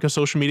the topic of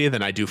social media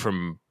than I do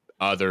from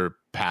other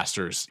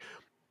pastors.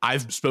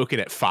 I've spoken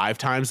at 5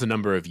 times the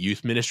number of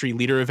youth ministry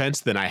leader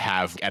events than I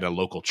have at a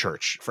local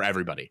church for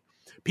everybody.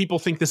 People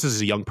think this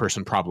is a young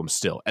person problem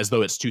still, as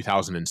though it's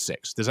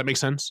 2006. Does that make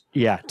sense?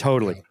 Yeah,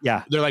 totally.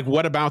 Yeah. They're like,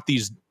 what about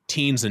these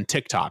teens and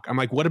TikTok? I'm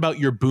like, what about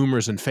your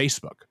boomers and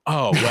Facebook?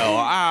 Oh, well,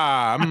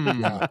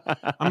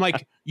 I'm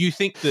like, you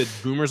think the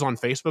boomers on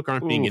Facebook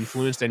aren't being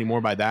influenced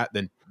anymore by that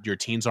than your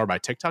teens are by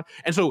TikTok?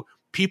 And so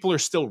people are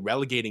still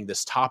relegating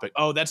this topic.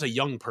 Oh, that's a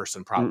young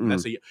person problem.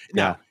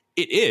 Now,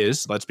 it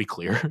is, let's be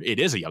clear, it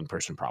is a young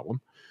person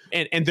problem.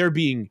 And they're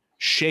being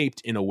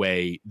shaped in a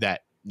way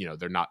that, you know,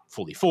 they're not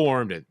fully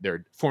formed and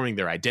they're forming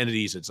their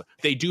identities.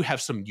 They do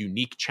have some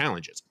unique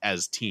challenges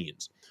as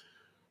teens.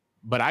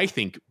 But I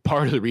think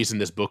part of the reason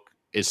this book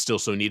is still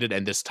so needed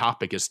and this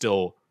topic is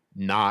still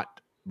not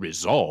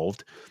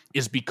resolved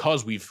is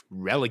because we've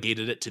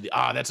relegated it to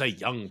that's a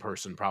young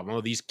person problem.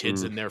 Oh, these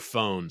kids and their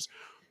phones.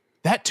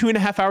 That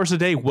 2.5 hours a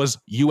day was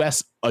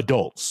U.S.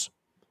 adults,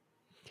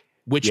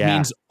 which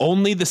means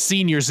only the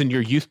seniors in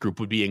your youth group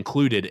would be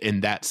included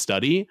in that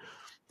study.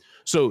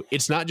 So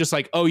it's not just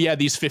like, oh yeah,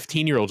 these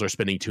 15-year-olds are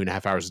spending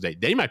 2.5 hours a day.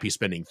 They might be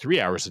spending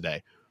 3 hours a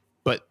day,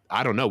 but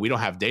I don't know. We don't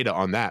have data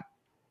on that.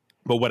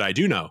 But what I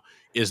do know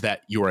is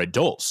that your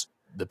adults,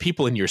 the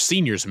people in your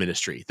seniors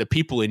ministry, the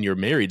people in your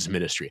marrieds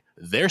ministry,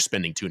 they're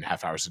spending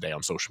 2.5 hours a day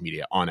on social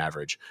media on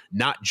average,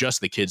 not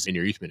just the kids in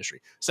your youth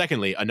ministry.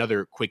 Secondly,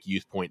 another quick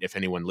youth point, if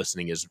anyone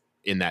listening is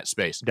in that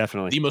space.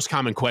 Definitely. The most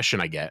common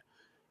question I get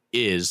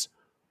is,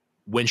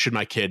 when should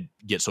my kid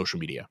get social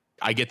media?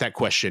 I get that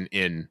question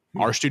in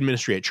our student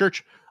ministry at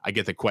church. I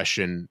get the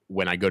question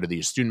when I go to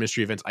these student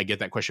ministry events. I get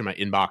that question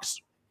in my inbox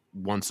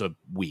once a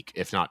week,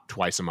 if not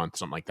twice a month,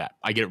 something like that.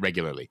 I get it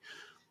regularly.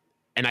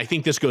 And I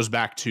think this goes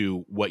back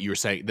to what you were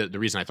saying. The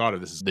reason I thought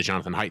of this is the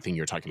Jonathan Haidt thing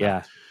you're talking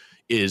about.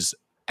 Is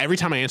every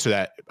time I answer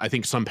that, I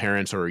think some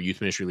parents or youth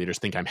ministry leaders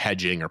think I'm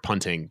hedging or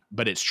punting,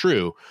 but it's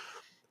true.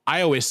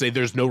 I always say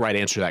there's no right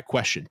answer to that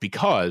question,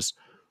 because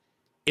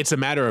it's a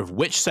matter of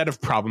which set of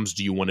problems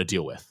do you want to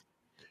deal with?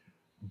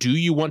 Do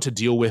you want to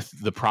deal with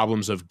the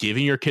problems of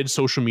giving your kids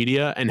social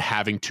media and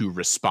having to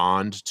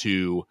respond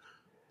to,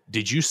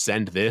 did you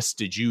send this?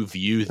 Did you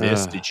view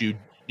this? Did you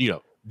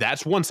know,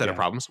 that's one set of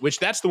problems, which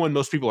that's the one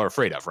most people are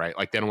afraid of, right?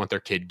 Like they don't want their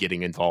kid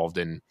getting involved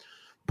in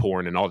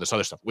porn and all this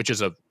other stuff, which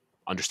is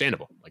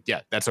understandable. Like,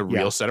 yeah, that's a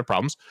real set of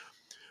problems.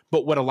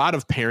 But what a lot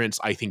of parents,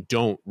 I think,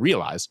 don't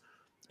realize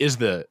is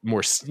the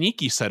more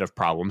sneaky set of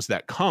problems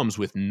that comes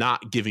with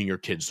not giving your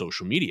kids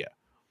social media.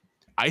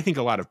 I think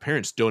a lot of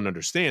parents don't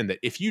understand that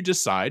if you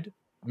decide,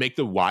 make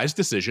the wise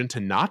decision to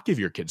not give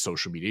your kids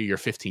social media, your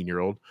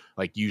 15-year-old,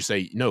 like you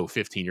say, no,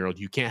 15-year-old,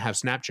 you can't have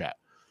Snapchat.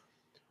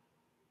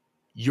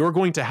 You're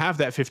going to have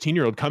that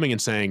 15-year-old coming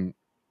and saying,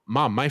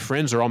 Mom, my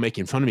friends are all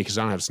making fun of me because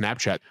I don't have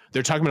Snapchat.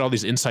 They're talking about all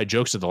these inside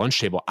jokes at the lunch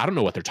table. I don't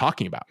know what they're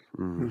talking about.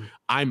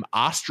 I'm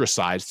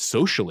ostracized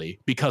socially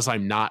because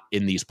I'm not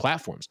in these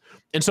platforms.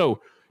 And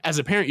so as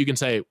a parent, you can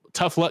say,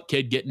 tough luck,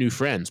 kid, get new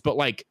friends. But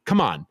like, come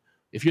on,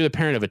 if you're the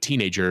parent of a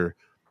teenager,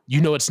 you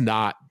know it's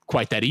not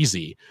quite that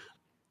easy.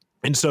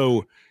 And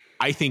so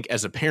I think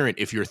as a parent,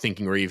 if you're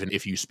thinking, or even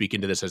if you speak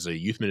into this as a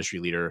youth ministry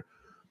leader,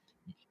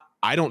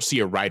 I don't see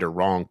a right or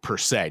wrong per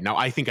se. Now,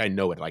 I think I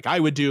know what like I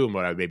would do and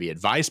what I would maybe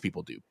advise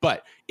people do,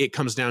 but it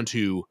comes down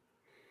to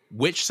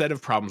which set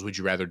of problems would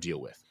you rather deal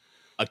with?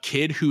 A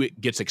kid who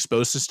gets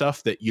exposed to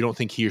stuff that you don't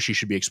think he or she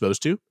should be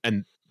exposed to,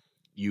 and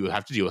you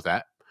have to deal with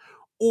that.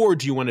 Or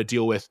do you want to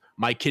deal with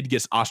my kid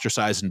gets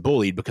ostracized and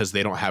bullied because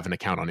they don't have an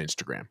account on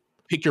Instagram?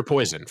 Pick your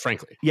poison,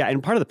 frankly. Yeah.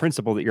 And part of the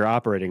principle that you're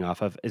operating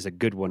off of is a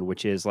good one,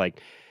 which is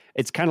like,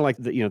 it's kind of like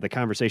the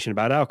conversation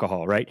about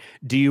alcohol, right?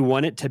 Do you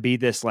want it to be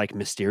this like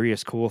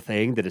mysterious, cool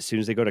thing that as soon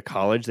as they go to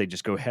college, they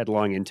just go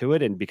headlong into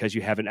it? And because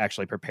you haven't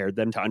actually prepared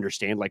them to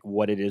understand like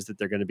what it is that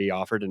they're going to be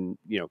offered and,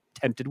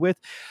 tempted with,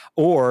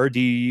 or do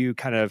you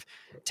kind of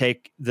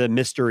take the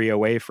mystery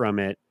away from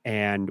it?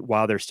 And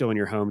while they're still in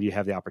your home, do you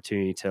have the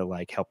opportunity to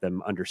like help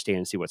them understand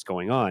and see what's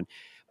going on?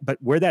 But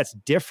where that's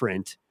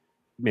different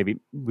maybe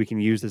we can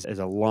use this as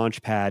a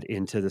launch pad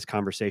into this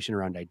conversation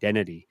around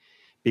identity,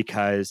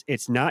 because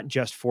it's not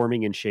just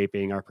forming and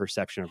shaping our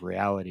perception of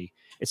reality.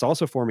 It's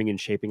also forming and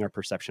shaping our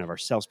perception of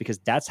ourselves, because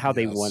that's how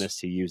they want us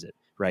to use it,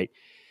 right?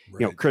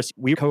 You know, Chris,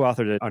 we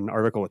co-authored an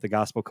article with the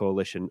Gospel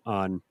Coalition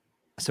on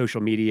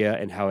social media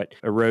and how it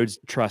erodes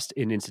trust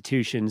in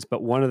institutions.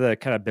 But one of the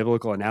kind of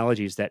biblical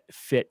analogies that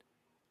fit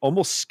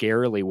almost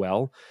scarily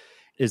well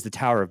is the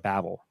Tower of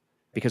Babel.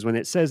 Because when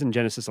it says in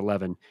Genesis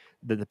 11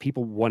 that the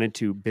people wanted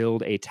to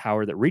build a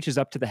tower that reaches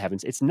up to the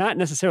heavens, it's not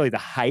necessarily the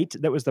height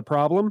that was the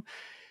problem.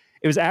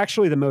 It was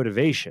actually the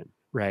motivation,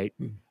 right?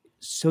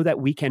 So that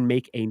we can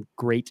make a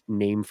great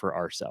name for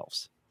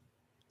ourselves.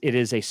 It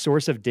is a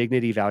source of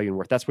dignity, value, and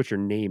worth. That's what your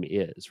name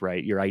is,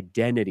 right? Your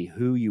identity,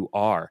 who you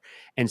are.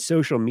 And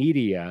social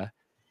media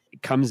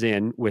comes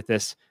in with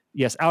this,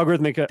 yes,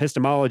 algorithmic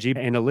epistemology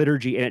and a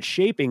liturgy, and it's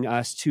shaping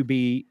us to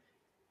be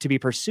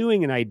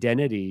pursuing an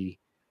identity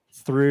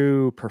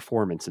through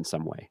performance in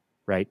some way,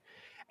 right?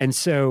 And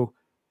so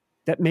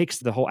that makes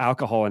the whole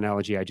alcohol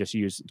analogy I just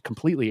used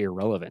completely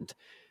irrelevant.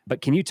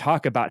 But can you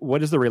talk about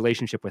what is the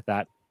relationship with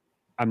that?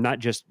 I'm not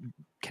just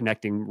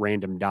connecting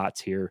random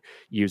dots here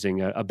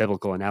using a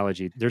biblical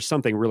analogy. There's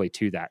something really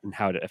to that and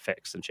how it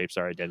affects and shapes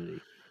our identity.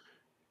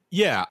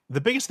 Yeah.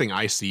 The biggest thing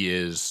I see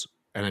is,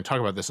 and I talk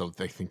about this,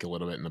 I think, a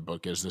little bit in the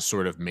book, is this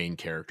sort of main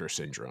character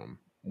syndrome,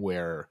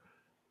 where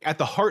at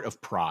the heart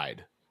of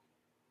pride,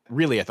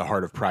 really at the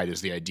heart of pride,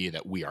 is the idea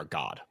that we are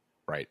God,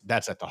 right?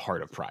 That's at the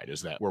heart of pride,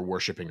 is that we're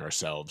worshiping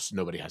ourselves.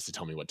 Nobody has to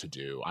tell me what to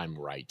do. I'm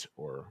right,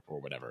 or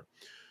whatever.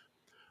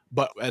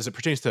 But as it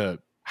pertains to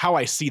how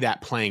I see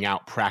that playing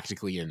out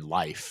practically in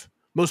life,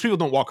 most people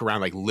don't walk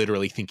around like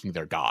literally thinking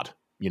they're God,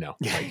 you know,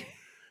 like,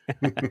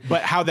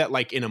 but how that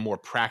like in a more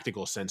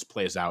practical sense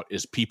plays out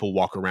is people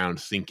walk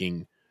around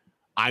thinking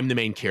I'm the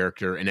main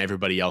character and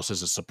everybody else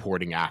is a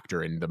supporting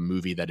actor in the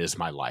movie that is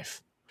my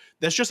life.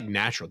 That's just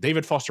natural.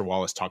 David Foster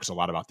Wallace talks a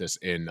lot about this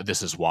in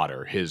This Is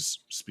Water, his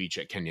speech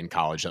at Kenyon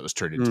College that was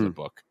turned into the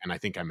book. And I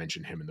think I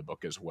mentioned him in the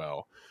book as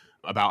well,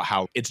 about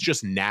how it's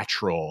just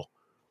natural.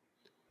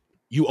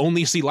 You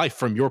only see life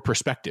from your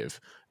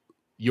perspective.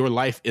 Your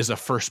life is a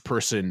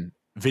first-person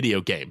video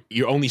game.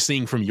 You're only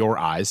seeing from your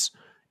eyes.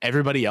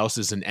 Everybody else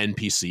is an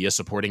NPC, a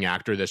supporting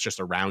actor that's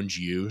just around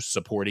you,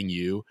 supporting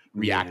you,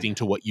 reacting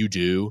to what you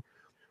do.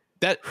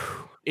 That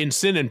in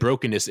sin and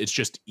brokenness, it's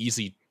just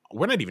easy.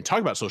 We're not even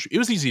talking about social. It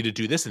was easy to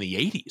do this in the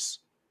 80s.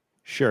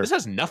 Sure. This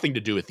has nothing to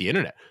do with the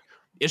internet.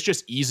 It's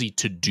just easy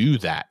to do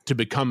that, to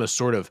become a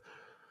sort of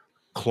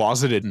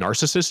closeted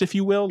narcissist, if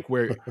you will,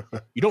 where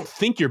you don't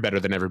think you're better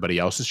than everybody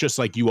else. It's just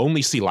like you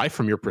only see life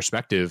from your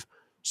perspective.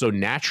 So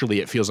naturally,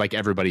 it feels like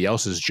everybody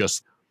else is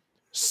just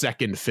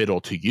second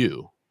fiddle to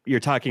you. You're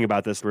talking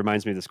about this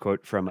reminds me of this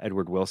quote from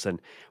Edward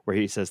Wilson, where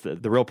he says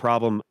that the real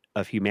problem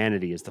of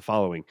humanity is the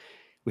following.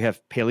 We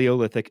have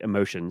Paleolithic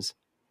emotions,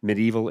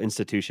 medieval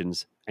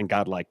institutions, and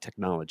godlike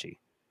technology.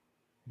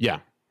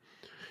 Yeah.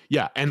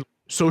 Yeah. And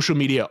social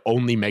media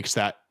only makes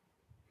that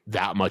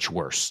much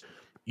worse.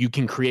 You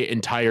can create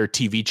entire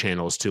TV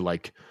channels, to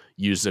like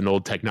use an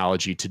old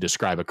technology to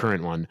describe a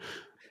current one.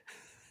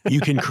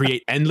 You can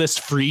create endless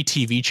free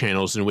TV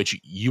channels in which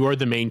you are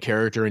the main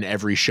character and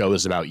every show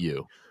is about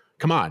you.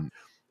 Come on.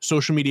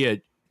 Social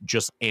media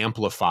just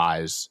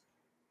amplifies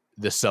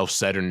the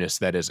self-centeredness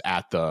that is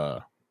at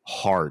the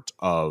heart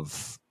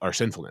of our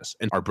sinfulness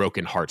and our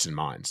broken hearts and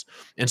minds.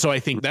 And so I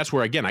think that's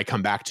where, again, I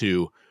come back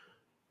to,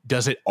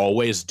 does it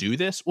always do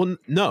this? Well,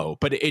 no,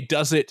 but it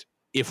does it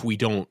if we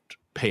don't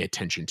pay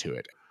attention to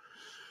it.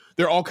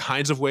 There are all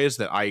kinds of ways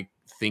that I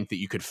think that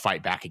you could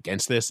fight back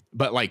against this,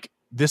 but like,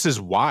 this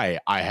is why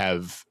I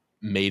have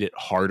made it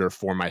harder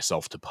for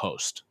myself to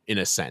post, in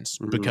a sense,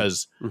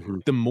 because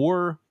the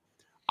more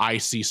I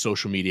see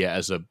social media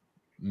as a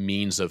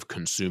means of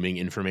consuming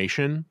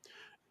information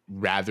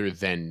rather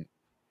than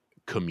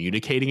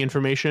communicating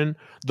information,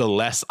 the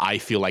less I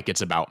feel like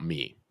it's about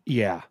me.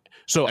 Yeah.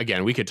 So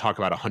again, we could talk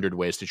about 100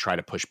 ways to try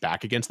to push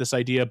back against this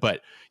idea,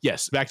 but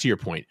yes, back to your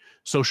point,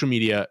 social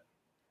media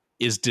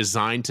is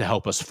designed to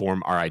help us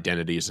form our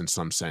identities in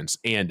some sense.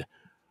 And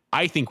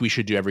I think we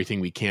should do everything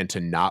we can to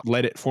not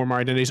let it form our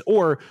identities.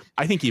 Or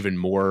I think even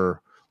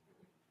more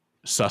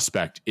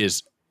suspect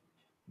is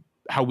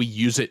how we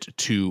use it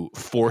to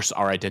force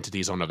our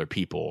identities on other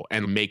people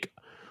and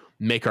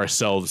make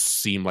ourselves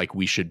seem like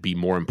we should be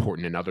more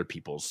important in other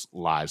people's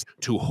lives,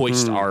 to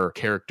hoist our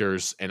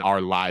characters and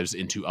our lives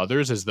into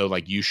others as though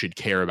like, you should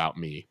care about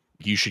me.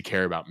 You should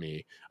care about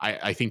me.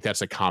 I think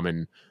that's a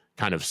common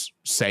kind of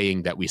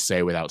saying that we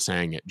say without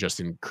saying it, just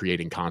in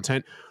creating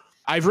content.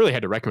 I've really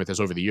had to reckon with this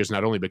over the years,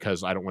 not only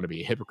because I don't want to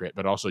be a hypocrite,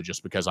 but also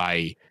just because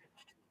I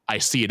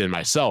see it in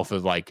myself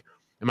of like,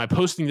 am I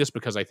posting this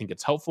because I think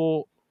it's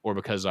helpful, or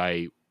because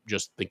I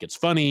just think it's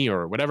funny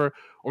or whatever?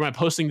 Or am I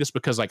posting this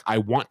because like I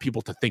want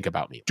people to think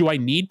about me? Do I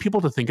need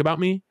people to think about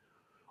me?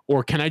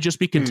 Or can I just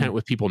be content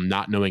with people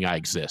not knowing I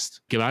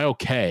exist? Am I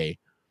okay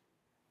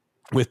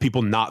with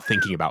people not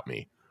thinking about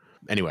me?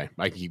 Anyway,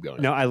 I can keep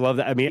going. No, I love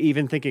that. I mean,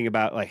 even thinking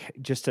about like,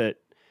 just to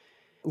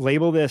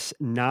label this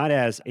not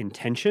as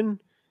intention,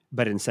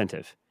 but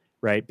incentive.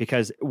 right?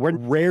 Because we're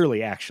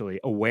rarely actually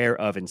aware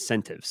of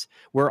incentives.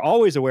 We're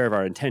always aware of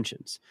our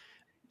intentions.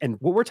 And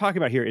what we're talking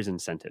about here is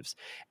incentives.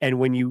 And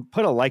when you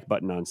put a like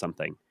button on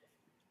something,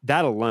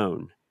 that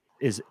alone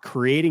is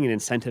creating an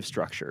incentive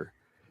structure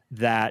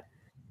that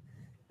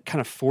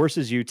kind of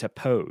forces you to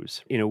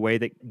pose in a way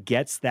that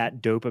gets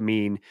that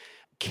dopamine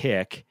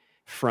kick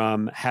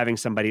from having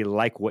somebody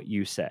like what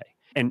you say.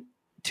 And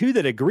to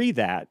the degree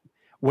that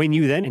when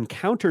you then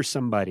encounter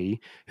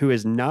somebody who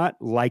is not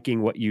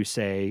liking what you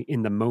say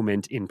in the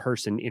moment, in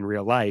person, in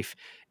real life,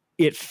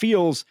 it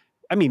feels,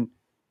 I mean,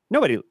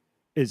 nobody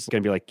is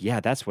going to be like, yeah,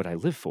 that's what I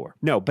live for.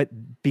 No, but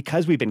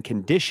because we've been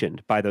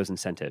conditioned by those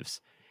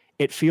incentives,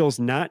 it feels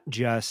not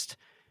just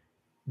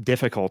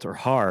difficult or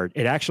hard.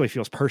 It actually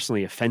feels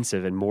personally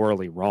offensive and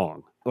morally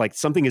wrong. Like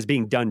something is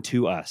being done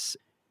to us,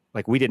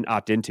 like we didn't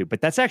opt into,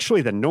 but that's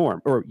actually the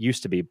norm, or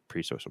used to be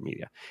pre-social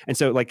media. And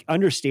so like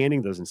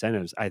understanding those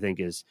incentives, I think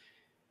is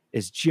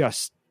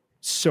just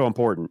so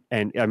important.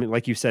 And I mean,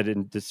 like you said,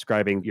 in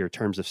describing your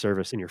terms of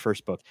service in your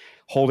first book,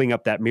 holding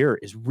up that mirror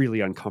is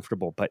really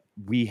uncomfortable, but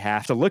we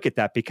have to look at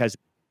that, because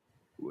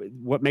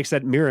what makes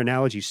that mirror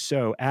analogy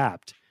so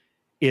apt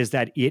is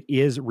that it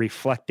is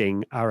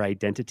reflecting our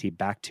identity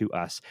back to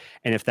us.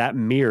 And if that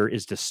mirror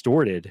is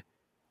distorted,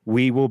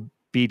 we will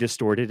be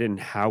distorted in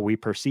how we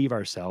perceive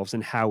ourselves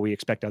and how we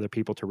expect other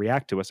people to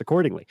react to us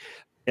accordingly.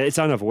 It's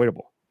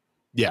unavoidable.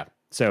 Yeah.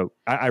 So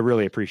I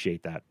really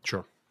appreciate that.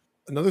 Sure.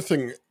 Another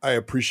thing I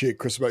appreciate,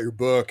 Chris, about your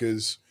book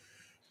is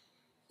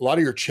a lot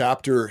of your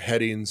chapter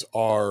headings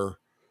are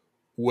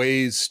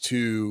ways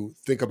to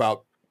think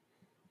about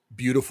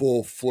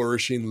beautiful,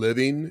 flourishing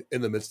living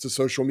in the midst of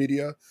social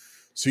media.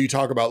 So you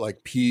talk about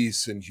like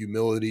peace and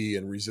humility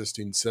and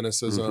resisting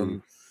cynicism.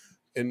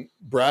 Mm-hmm. And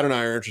Brad and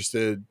I are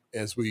interested,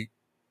 as we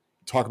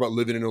talk about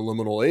living in a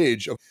liminal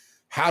age, of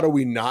how do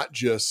we not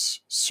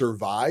just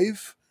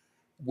survive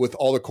with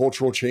all the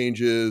cultural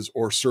changes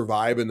or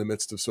survive in the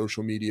midst of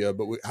social media,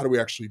 but how do we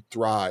actually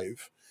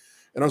thrive?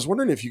 And I was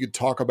wondering if you could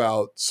talk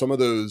about some of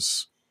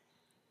those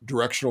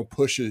directional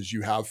pushes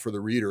you have for the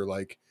reader,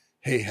 like,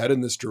 hey, head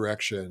in this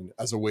direction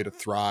as a way to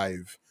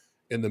thrive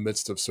in the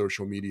midst of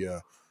social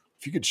media.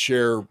 If you could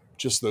share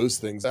just those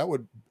things, that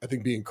would, I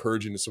think, be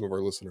encouraging to some of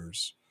our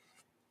listeners.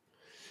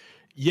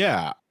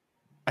 Yeah.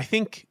 I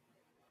think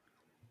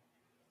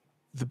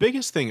the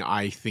biggest thing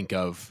I think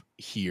of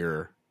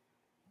here,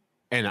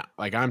 and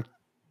like I'm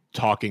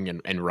talking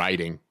and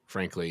writing,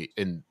 frankly,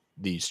 in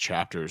these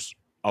chapters,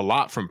 a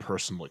lot from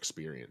personal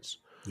experience.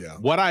 Yeah.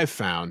 What I've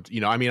found,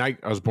 I mean, I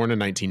was born in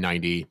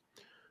 1990.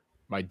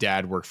 My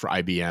dad worked for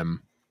IBM.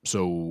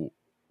 So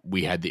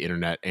we had the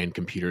internet and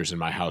computers in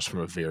my house from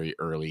a very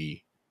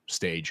early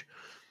stage.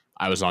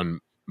 I was on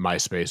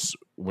MySpace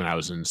when I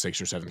was in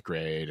 6th or 7th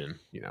grade, and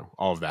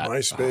all of that.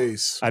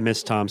 MySpace. I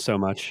miss Tom so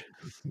much.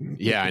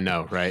 Yeah, I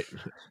know, right?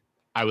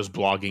 I was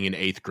blogging in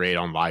 8th grade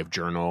on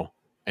LiveJournal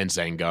and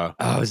Zanga.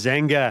 Oh,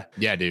 Zanga.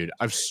 Yeah, dude.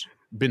 I've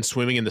been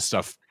swimming in this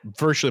stuff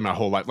virtually my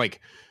whole life.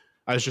 Like,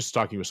 I was just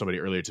talking with somebody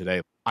earlier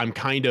today. I'm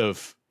kind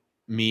of,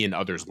 me and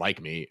others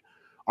like me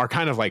are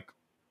kind of like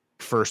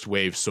first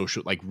wave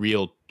social, like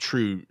real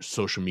true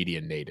social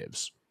media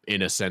natives,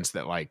 in a sense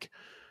that like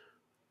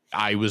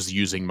I was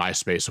using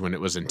MySpace when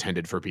it was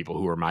intended for people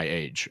who were my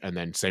age. And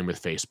then same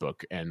with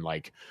Facebook. And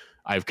like,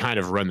 I've kind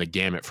of run the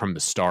gamut from the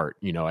start.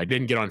 I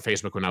didn't get on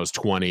Facebook when I was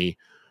 20.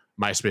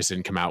 MySpace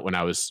didn't come out when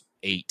I was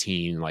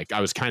 18. Like,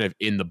 I was kind of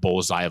in the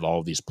bullseye of all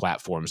of these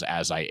platforms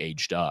as I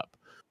aged up.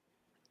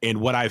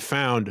 And what I've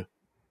found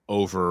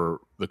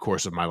over the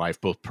course of my life,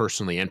 both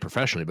personally and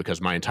professionally,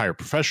 because my entire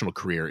professional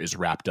career is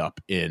wrapped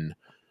up in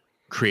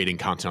creating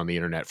content on the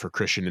internet for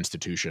Christian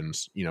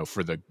institutions,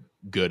 for the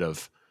good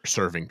of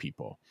serving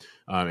people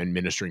and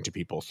ministering to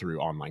people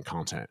through online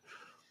content.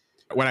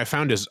 What I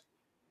found is,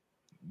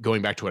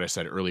 going back to what I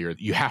said earlier,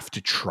 you have to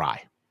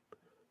try.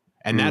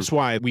 And that's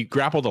why we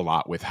grappled a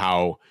lot with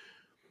how,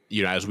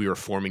 as we were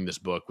forming this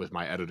book with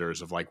my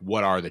editors, of like,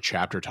 what are the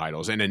chapter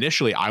titles? And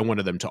initially I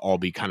wanted them to all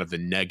be kind of the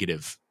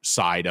negative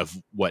side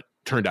of what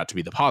turned out to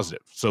be the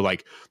positive. So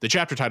like the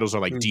chapter titles are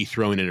like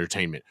dethrone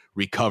entertainment,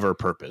 recover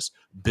purpose,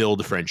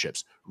 build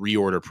friendships,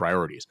 reorder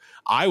priorities.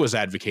 I was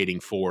advocating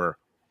for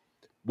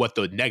what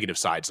the negative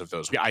sides of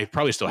those. I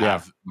probably still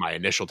have my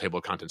initial table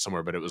of content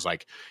somewhere, but it was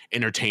like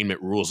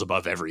entertainment rules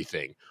above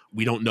everything.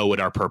 We don't know what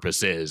our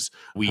purpose is.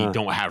 We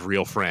don't have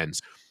real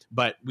friends.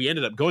 But we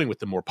ended up going with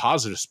the more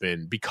positive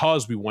spin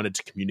because we wanted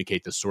to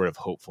communicate this sort of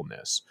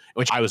hopefulness,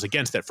 which I was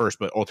against at first,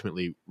 but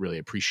ultimately really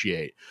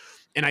appreciate.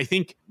 And I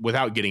think,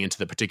 without getting into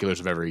the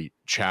particulars of every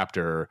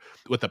chapter,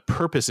 what the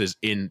purpose is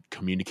in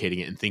communicating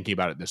it and thinking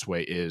about it this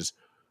way is,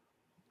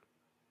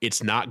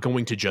 it's not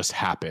going to just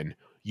happen.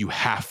 You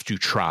have to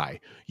try.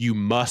 You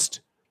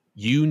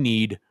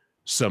need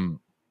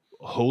some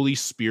Holy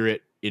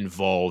Spirit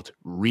involved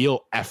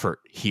real effort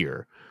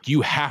here.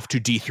 You have to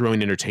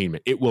dethrone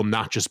entertainment. It will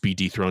not just be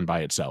dethroned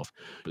by itself.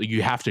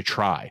 You have to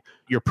try.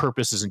 Your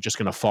purpose isn't just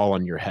going to fall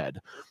on your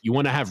head. You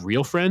want to have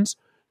real friends?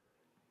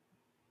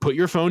 Put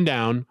your phone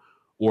down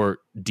or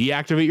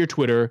deactivate your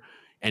Twitter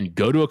and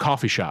go to a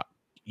coffee shop.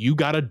 You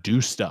got to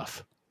do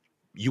stuff.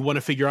 you want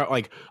to figure out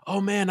like,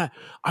 oh man,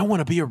 I want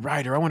to be a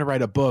writer. I want to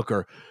write a book,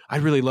 or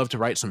I'd really love to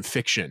write some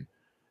fiction.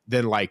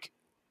 Then like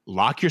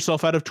lock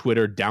yourself out of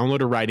Twitter,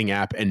 download a writing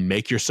app, and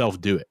make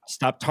yourself do it.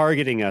 Stop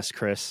targeting us,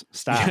 Chris.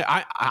 Stop.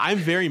 I'm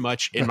very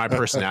much in my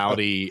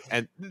personality,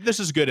 and this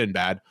is good and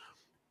bad.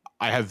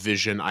 I have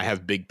vision. I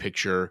have big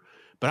picture,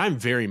 but I'm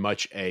very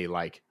much a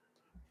like,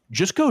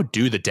 just go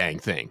do the dang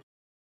thing.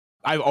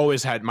 I've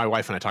always had, my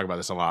wife and I talk about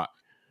this a lot.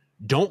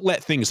 Don't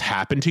let things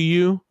happen to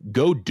you.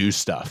 Go do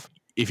stuff.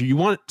 If you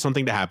want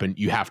something to happen,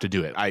 you have to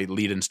do it. I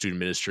lead in student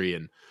ministry,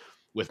 and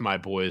with my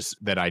boys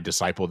that I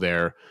disciple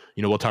there,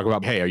 we'll talk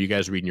about, hey, are you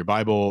guys reading your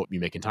Bible? You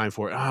making time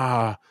for it?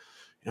 I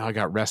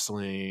got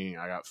wrestling,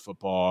 I got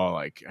football,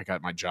 like I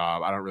got my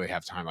job. I don't really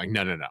have time. Like,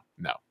 no.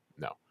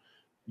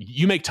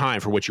 You make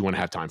time for what you want to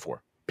have time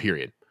for,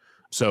 period.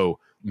 So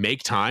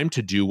make time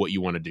to do what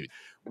you want to do.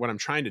 What I'm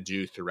trying to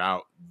do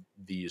throughout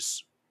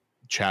these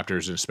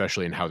chapters, and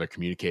especially in how they're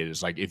communicated,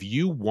 is like, if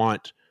you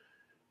want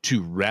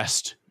to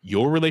rest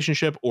your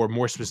relationship, or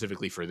more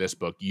specifically for this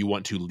book, you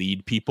want to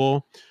lead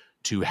people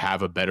to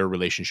have a better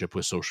relationship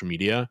with social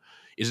media,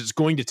 is it's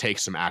going to take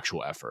some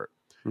actual effort.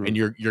 And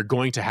you're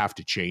going to have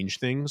to change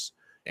things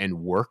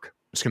and work.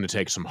 It's going to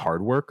take some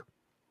hard work.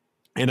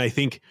 And I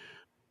think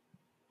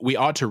we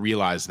ought to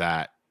realize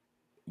that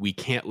we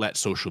can't let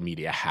social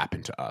media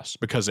happen to us,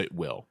 because it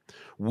will.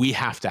 We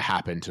have to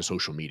happen to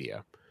social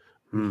media.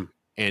 And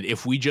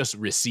if we just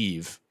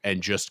receive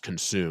and just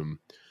consume,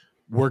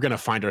 we're going to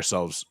find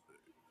ourselves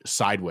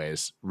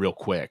sideways real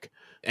quick.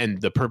 And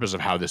the purpose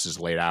of how this is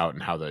laid out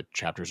and how the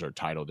chapters are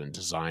titled and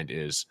designed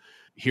is,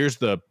 here's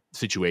the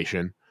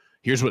situation.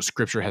 Here's what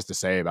scripture has to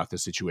say about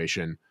this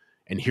situation.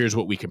 And here's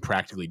what we can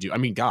practically do. I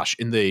mean, gosh,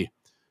 in the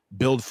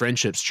Build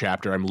Friendships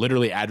chapter, I'm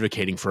literally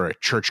advocating for a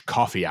church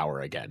coffee hour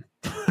again.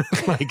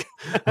 Like,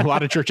 a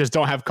lot of churches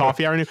don't have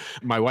coffee hour anymore.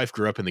 My wife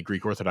grew up in the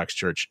Greek Orthodox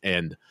Church,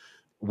 and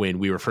when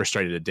we were first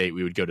starting to date,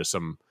 we would go to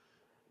some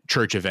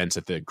church events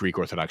at the Greek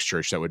Orthodox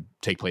Church that would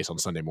take place on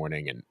Sunday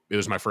morning. And it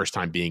was my first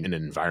time being in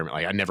an environment.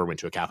 Like, I never went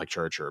to a Catholic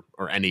church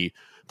or any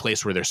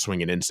place where they're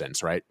swinging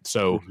incense. Right.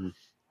 So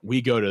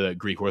we go to the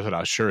Greek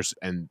Orthodox Church,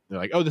 and they're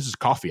like, oh, this is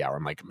coffee hour.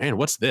 I'm like, man,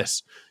 what's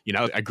this?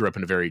 I grew up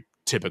in a very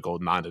typical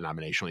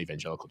non-denominational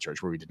evangelical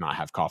church where we did not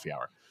have coffee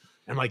hour.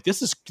 And I'm like,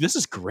 this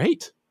is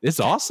great. It's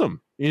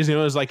awesome. It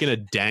was like in a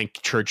dank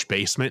church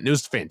basement, and it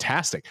was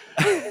fantastic.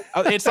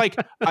 It's like,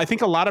 I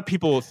think a lot of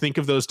people think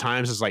of those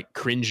times as like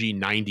cringy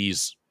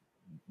 90s,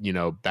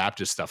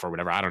 Baptist stuff or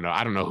whatever. I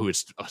don't know who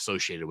it's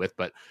associated with,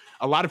 but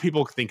a lot of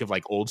people think of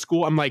like old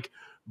school. I'm like,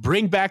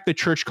 bring back the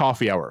church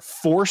coffee hour,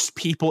 force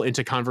people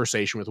into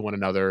conversation with one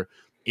another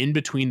in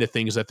between the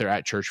things that they're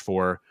at church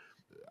for.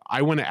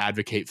 I want to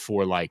advocate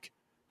for, like,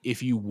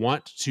 if you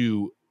want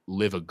to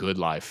live a good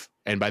life,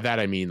 and by that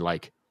I mean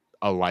like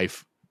a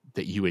life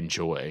that you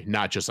enjoy,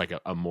 not just like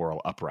a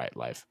moral, upright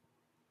life.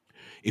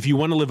 If you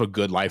want to live a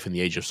good life in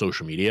the age of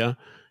social media,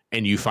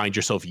 and you find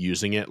yourself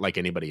using it like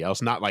anybody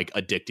else, not like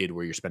addicted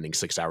where you're spending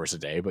 6 hours a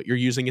day, but you're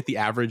using it the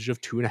average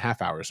of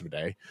 2.5 hours a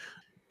day,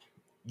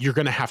 you're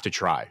going to have to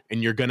try,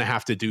 and you're going to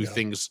have to do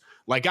things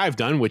like I've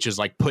done, which is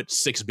like put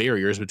 6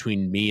 barriers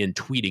between me and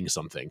tweeting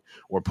something,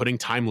 or putting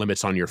time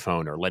limits on your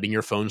phone, or letting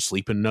your phone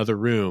sleep in another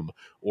room,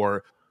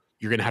 or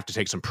you're going to have to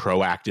take some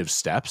proactive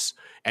steps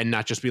and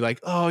not just be like,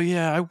 oh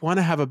yeah, I want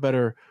to have a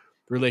better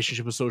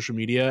relationship with social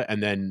media,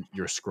 and then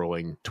you're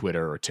scrolling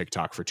Twitter or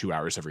TikTok for 2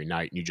 hours every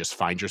night, and you just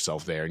find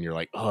yourself there, and you're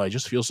like, oh, I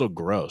just feel so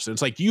gross. And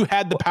it's like, you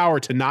had the power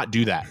to not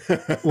do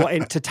that. Well,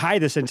 and to tie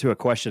this into a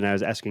question I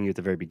was asking you at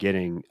the very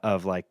beginning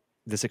of like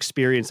this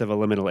experience of a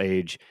liminal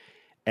age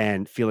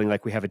and feeling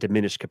like we have a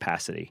diminished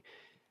capacity,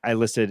 I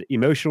listed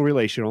emotional,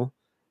 relational,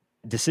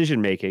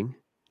 decision-making,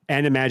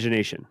 and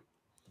imagination.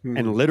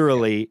 And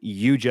literally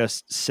you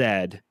just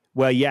said,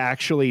 well, you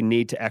actually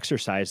need to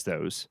exercise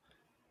those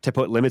to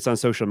put limits on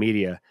social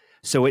media,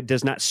 so it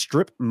does not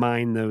strip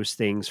mine those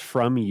things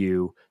from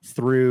you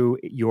through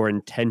your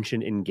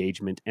intention,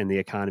 engagement, and the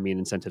economy and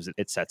incentives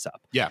it sets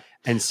up. Yeah.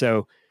 And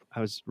so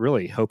I was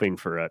really hoping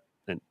for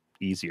an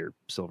easier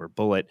silver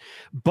bullet,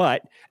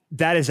 but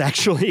that is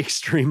actually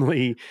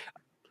extremely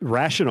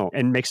rational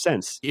and makes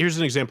sense. Here's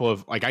an example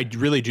of, like, I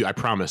really do, I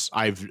promise,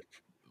 I've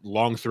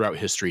long throughout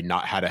history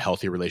not had a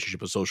healthy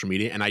relationship with social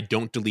media, and I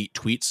don't delete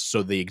tweets,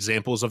 so the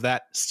examples of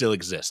that still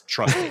exist,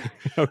 trust me.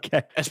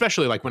 Okay.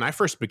 Especially like when I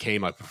first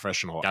became a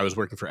professional, I was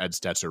working for Ed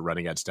Stetzer,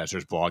 running Ed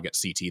Stetzer's blog at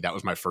CT. That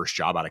was my first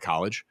job out of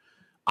college.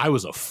 I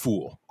was a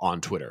fool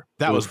on Twitter.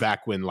 That was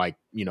back when, like,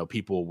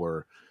 people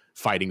were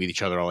fighting with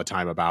each other all the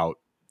time about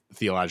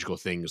theological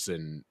things,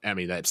 and I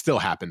mean that still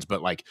happens,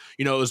 but like,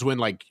 it was when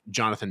like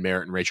Jonathan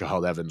Merritt and Rachel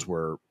Held Evans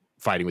were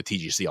fighting with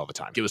TGC all the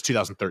time. It was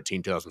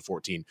 2013,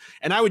 2014.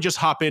 And I would just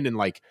hop in and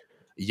like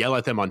yell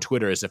at them on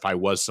Twitter as if I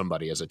was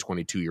somebody, as a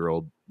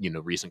 22-year-old,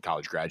 recent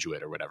college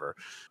graduate or whatever.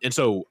 And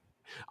so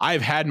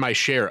I've had my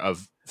share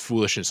of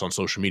foolishness on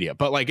social media,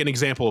 but like an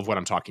example of what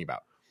I'm talking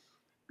about,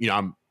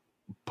 I'm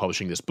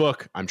publishing this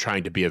book. I'm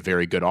trying to be a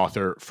very good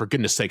author. For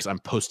goodness sakes, I'm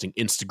posting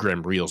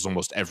Instagram reels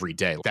almost every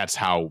day. That's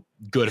how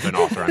good of an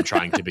author I'm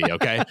trying to be.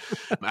 Okay.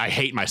 I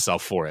hate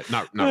myself for it.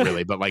 Not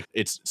really, but like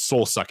it's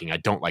soul sucking. I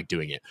don't like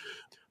doing it.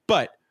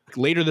 But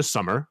later this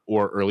summer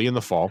or early in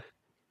the fall,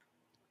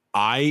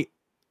 I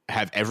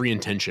have every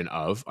intention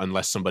of,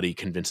 unless somebody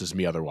convinces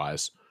me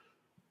otherwise,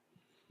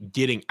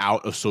 getting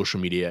out of social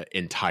media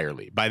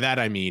entirely. By that,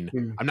 I mean,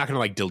 I'm not going to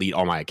like delete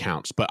all my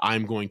accounts, but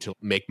I'm going to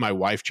make my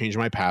wife change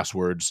my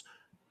passwords,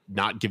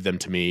 not give them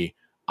to me.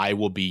 I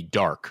will be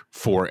dark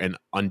for an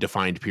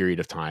undefined period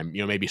of time,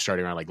 maybe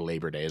starting around like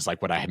Labor Day is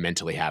like what I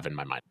mentally have in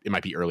my mind. It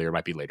might be earlier, it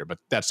might be later, but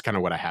that's kind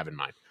of what I have in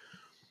mind.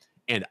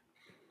 And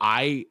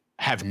I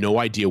have no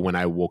idea when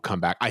I will come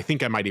back. I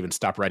think I might even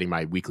stop writing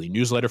my weekly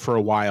newsletter for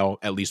a while,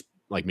 at least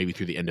like maybe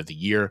through the end of the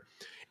year.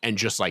 And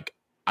just like,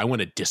 I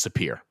want to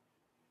disappear.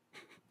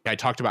 I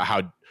talked about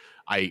how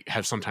I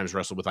have sometimes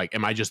wrestled with like,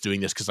 am I just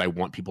doing this because I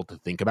want people to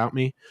think about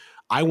me?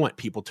 I want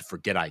people to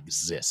forget I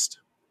exist.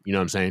 You know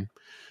what I'm saying?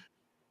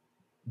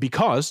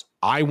 Because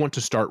I want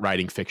to start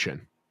writing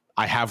fiction.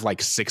 I have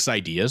like 6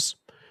 ideas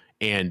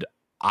and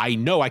I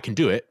know I can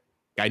do it.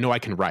 I know I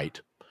can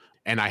write.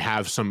 And I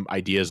have some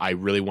ideas I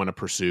really want to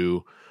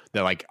pursue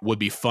that like would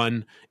be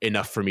fun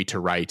enough for me to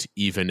write,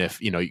 even if,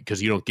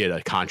 because you don't get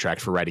a contract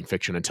for writing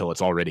fiction until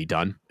it's already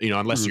done,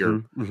 unless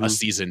you're a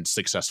seasoned,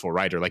 successful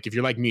writer. Like if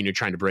you're like me and you're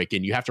trying to break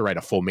in, you have to write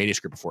a full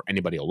manuscript before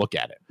anybody will look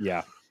at it.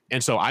 Yeah.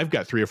 And so I've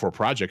got 3 or 4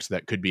 projects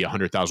that could be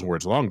 100,000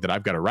 words long that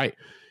I've got to write.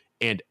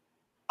 And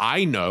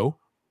I know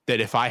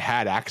that if I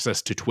had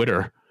access to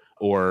Twitter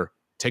or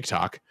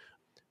TikTok,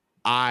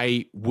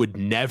 I would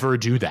never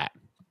do that.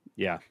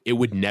 Yeah. It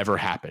would never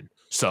happen.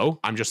 So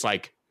I'm just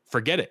like,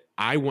 forget it.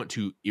 I want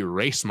to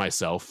erase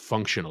myself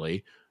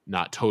functionally,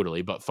 not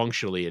totally, but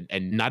functionally,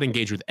 and not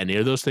engage with any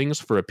of those things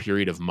for a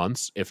period of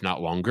months, if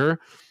not longer,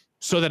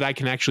 so that I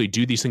can actually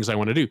do these things I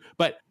want to do.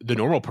 But the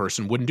normal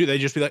person wouldn't do that. They'd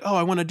just be like, oh,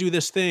 I want to do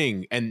this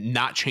thing and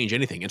not change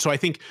anything. And so I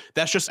think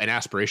that's just an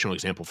aspirational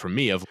example for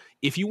me of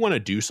if you want to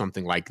do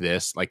something like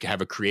this, like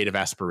have a creative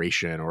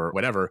aspiration or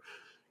whatever,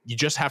 you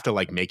just have to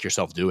like make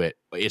yourself do it.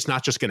 It's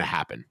not just going to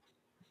happen.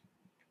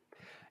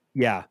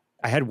 Yeah.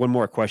 I had one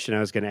more question I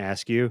was going to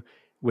ask you,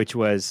 which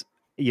was,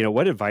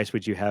 what advice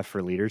would you have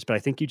for leaders? But I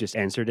think you just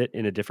answered it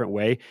in a different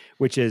way,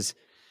 which is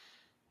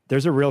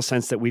there's a real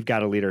sense that we've got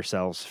to lead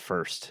ourselves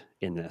first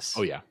in this.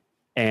 Oh, yeah.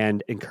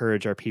 And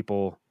encourage our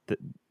people. That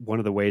one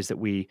of the ways that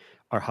we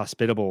are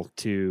hospitable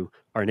to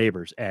our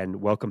neighbors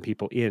and welcome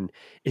people in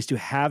is to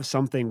have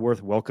something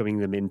worth welcoming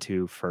them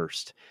into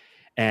first.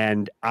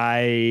 And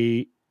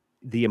the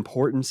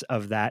importance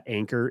of that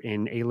anchor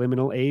in a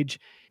liminal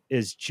age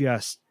is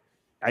just,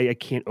 I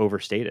can't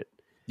overstate it.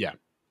 Yeah.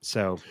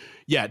 So,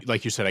 yeah,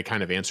 like you said, I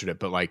kind of answered it,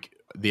 but like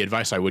the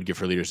advice I would give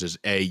for leaders is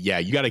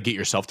you got to get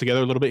yourself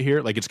together a little bit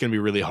here. Like it's going to be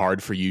really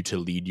hard for you to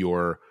lead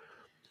your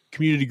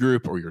community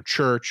group or your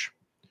church,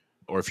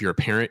 or if you're a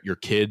parent, your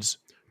kids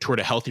toward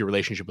a healthy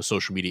relationship with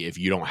social media. If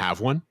you don't have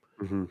one,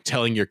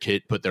 telling your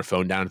kid put their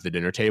phone down at the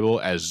dinner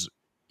table as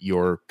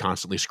you're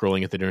constantly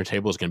scrolling at the dinner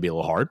table is going to be a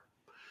little hard.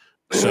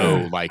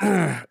 So like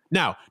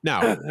now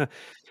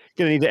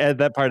gonna need to edit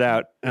that part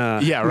out.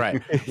 Yeah,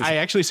 right. I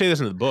actually say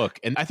this in the book,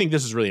 and I think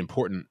this is really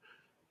important.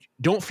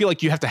 Don't feel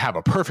like you have to have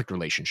a perfect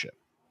relationship.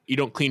 You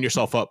don't clean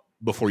yourself up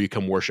before you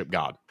come worship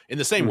God. In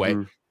the same way,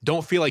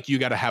 don't feel like you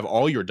got to have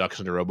all your ducks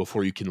in a row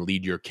before you can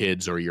lead your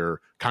kids or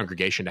your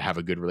congregation to have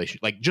a good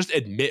relationship. Like just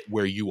admit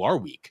where you are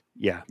weak.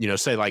 Yeah.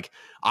 Say like,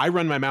 I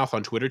run my mouth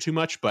on Twitter too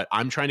much, but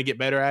I'm trying to get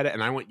better at it.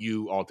 And I want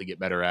you all to get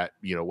better at,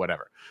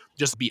 whatever.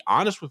 Just be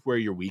honest with where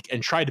you're weak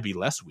and try to be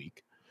less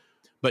weak.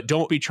 But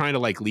don't be trying to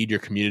like lead your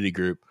community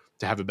group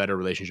to have a better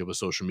relationship with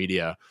social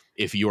media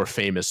if you're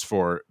famous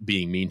for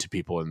being mean to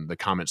people in the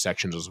comment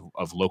sections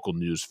of local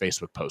news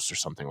Facebook posts or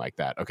something like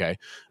that. Okay.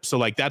 So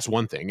like that's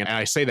one thing. And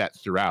I say that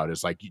throughout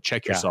is like you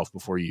check yourself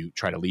before you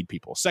try to lead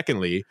people.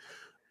 Secondly,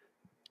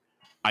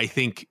 I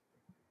think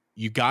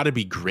you got to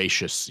be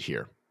gracious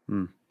here.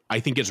 I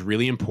think it's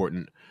really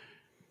important.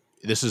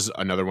 This is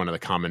another one of the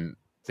common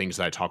things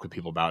that I talk with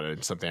people about,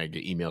 and something I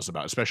get emails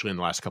about, especially in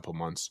the last couple of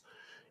months,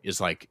 is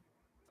like,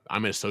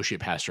 I'm an associate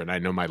pastor and I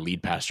know my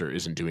lead pastor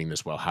isn't doing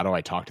this well. How do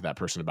I talk to that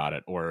person about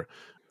it? Or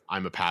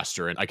I'm a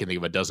pastor and I can think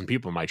of a dozen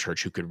people in my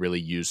church who could really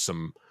use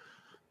some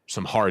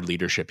hard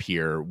leadership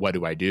here. What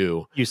do I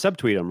do? You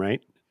subtweet them, right?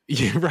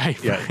 Yeah,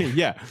 right. Yeah. Right.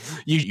 Yeah.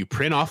 You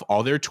print off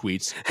all their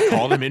tweets,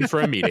 call them in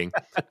for a meeting,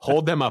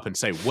 hold them up and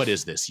say, what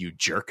is this, you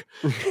jerk?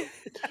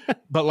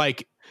 But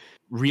like,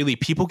 really,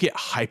 people get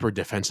hyper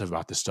defensive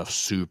about this stuff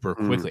super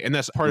quickly. And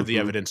that's part of the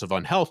evidence of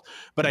unhealth.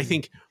 But I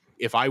think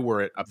if I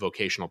were a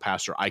vocational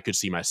pastor, I could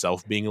see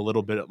myself being a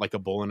little bit like a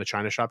bull in a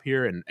china shop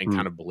here and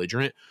kind of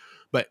belligerent.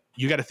 But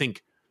you got to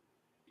think,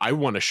 I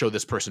want to show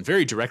this person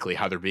very directly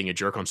how they're being a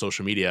jerk on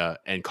social media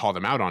and call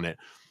them out on it.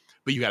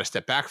 But you got to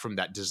step back from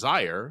that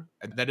desire,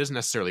 and that isn't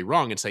necessarily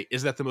wrong, and say,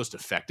 is that the most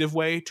effective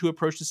way to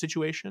approach the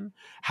situation?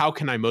 How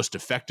can I most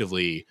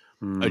effectively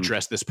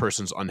address this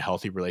person's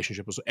unhealthy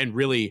relationship? And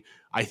really,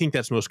 I think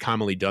that's most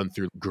commonly done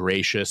through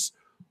gracious,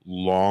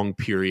 long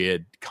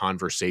period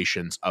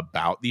conversations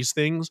about these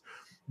things,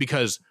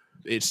 because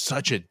it's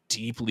such a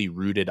deeply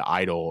rooted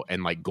idol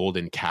and like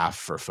golden calf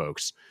for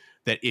folks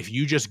that if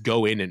you just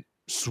go in and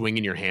swing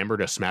in your hammer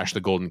to smash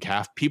the golden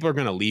calf, people are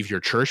going to leave your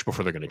church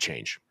before they're going to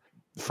change,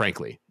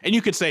 frankly. And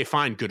you could say,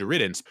 fine, good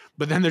riddance,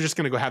 but then they're just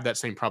going to go have that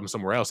same problem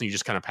somewhere else. And you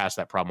just kind of pass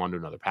that problem on to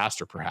another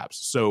pastor, perhaps.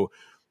 So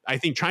I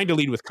think trying to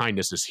lead with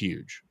kindness is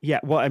huge. Yeah.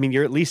 Well, I mean,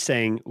 you're at least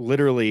saying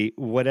literally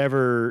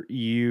whatever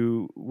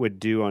you would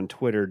do on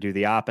Twitter, do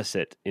the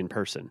opposite in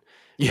person.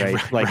 Yeah.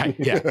 Right. Right.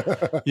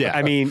 Yeah. Yeah.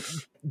 I mean,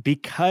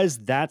 because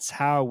that's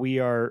how we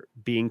are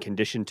being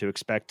conditioned to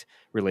expect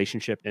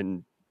relationship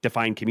and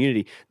define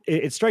community.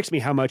 It strikes me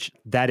how much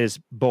that is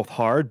both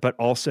hard, but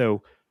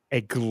also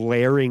a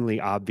glaringly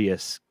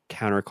obvious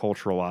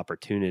countercultural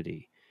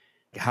opportunity.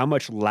 How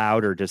much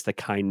louder does the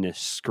kindness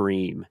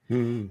scream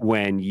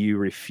when you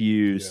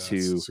refuse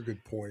to that's a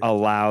good point.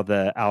 allow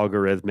the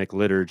algorithmic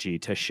liturgy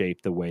to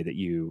shape the way that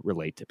you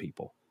relate to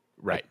people?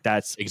 Right. Like,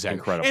 that's exactly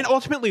incredible. And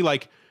ultimately,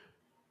 like,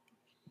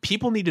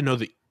 people need to know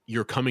that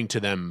you're coming to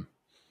them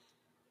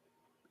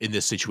in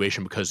this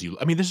situation because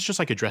this is just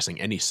like addressing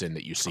any sin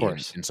that you see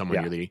in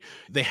someone you're leading.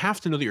 They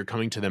have to know that you're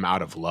coming to them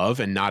out of love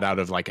and not out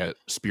of like a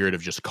spirit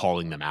of just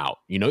calling them out,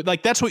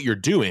 like that's what you're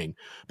doing.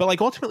 But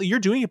like ultimately you're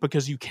doing it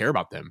because you care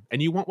about them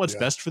and you want what's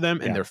best for them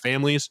and their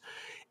families.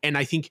 And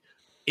I think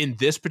in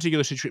this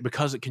particular situation,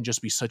 because it can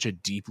just be such a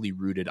deeply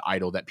rooted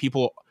idol that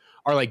people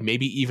are like,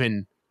 maybe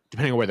even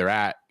depending on where they're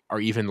at,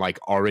 are even like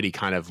already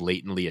kind of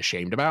latently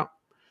ashamed about,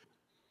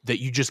 that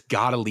you just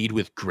got to lead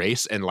with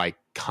grace and like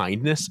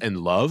kindness and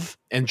love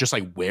and just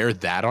like wear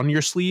that on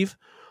your sleeve,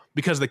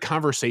 because the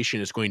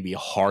conversation is going to be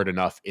hard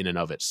enough in and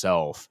of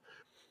itself.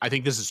 I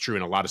think this is true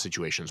in a lot of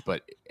situations,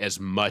 but as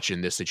much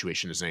in this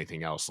situation as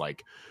anything else,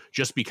 like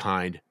just be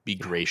kind, be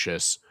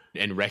gracious,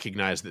 and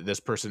recognize that this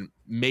person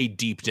may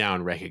deep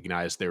down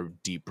recognize their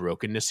deep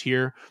brokenness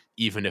here,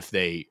 even if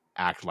they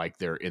act like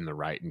they're in the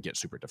right and get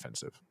super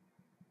defensive.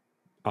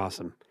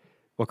 Awesome.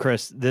 Well,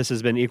 Chris, this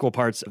has been equal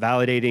parts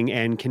validating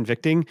and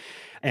convicting.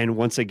 And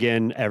once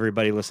again,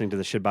 everybody listening to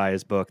the should buy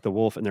his book, The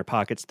Wolf in Their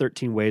Pockets,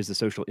 13 Ways the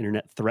Social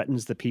Internet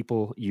Threatens the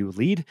People You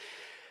Lead.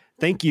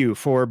 Thank you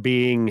for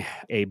being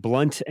a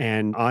blunt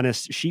and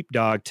honest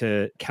sheepdog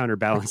to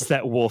counterbalance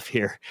that wolf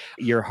here.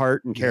 Your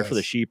heart and care for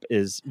the sheep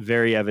is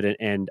very evident.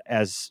 And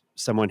as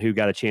someone who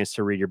got a chance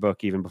to read your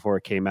book even before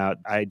it came out,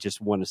 I just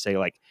want to say,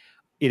 like,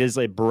 it is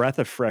a breath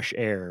of fresh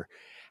air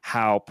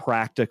how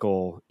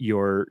practical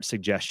your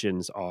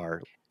suggestions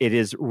are. It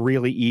is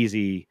really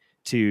easy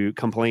to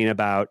complain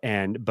about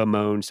and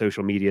bemoan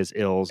social media's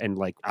ills. And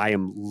like, I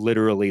am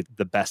literally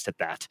the best at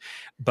that,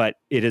 but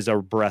it is a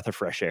breath of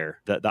fresh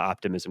air, the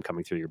optimism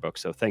coming through your book.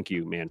 So thank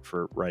you, man,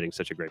 for writing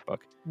such a great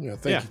book. Yeah.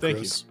 Thank you,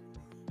 Chris.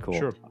 Cool.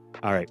 Sure.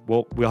 All right.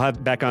 Well, we'll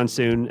have back on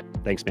soon.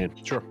 Thanks, man.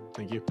 Sure.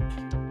 Thank you.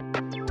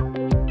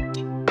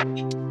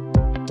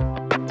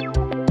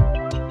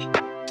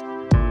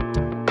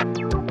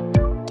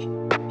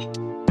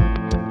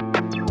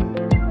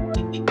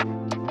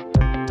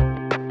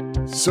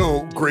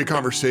 So great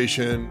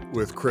conversation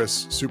with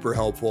Chris, super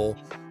helpful.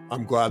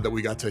 I'm glad that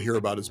we got to hear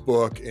about his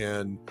book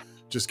and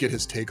just get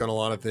his take on a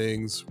lot of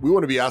things. We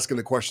want to be asking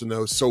the question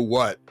though, so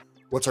what?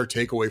 What's our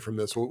takeaway from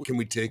this? What can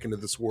we take into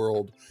this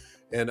world?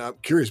 And I'm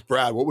curious,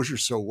 Brad, what was your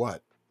so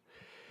what?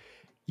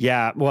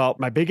 Yeah, well,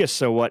 my biggest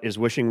so what is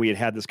wishing we had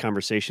had this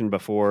conversation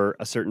before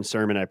a certain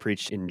sermon I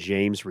preached in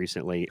James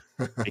recently,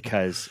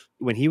 because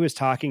when he was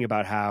talking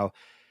about how,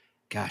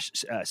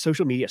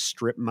 social media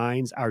strip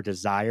mines our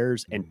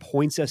desires and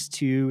points us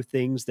to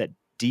things that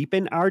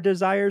deepen our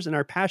desires and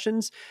our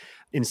passions,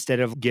 instead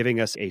of giving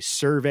us a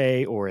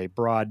survey or a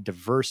broad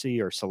diversity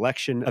or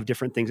selection of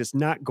different things. It's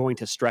not going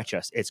to stretch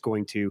us. It's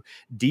going to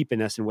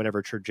deepen us in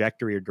whatever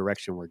trajectory or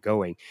direction we're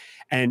going.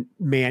 And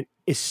man,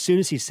 as soon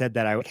as he said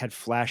that, I had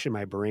flash in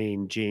my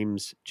brain,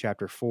 James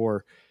chapter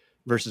 4,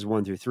 verses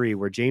 1-3,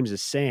 where James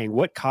is saying,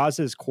 what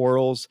causes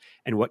quarrels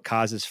and what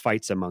causes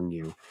fights among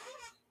you?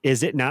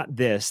 Is it not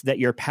this, that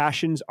your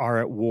passions are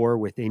at war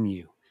within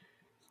you?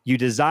 You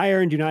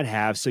desire and do not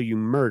have, so you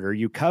murder.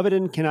 You covet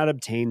and cannot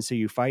obtain, so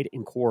you fight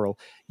and quarrel.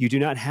 You do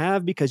not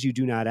have because you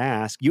do not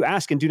ask. You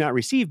ask and do not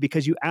receive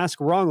because you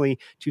ask wrongly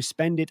to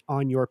spend it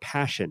on your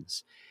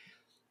passions.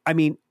 I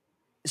mean,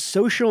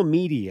 social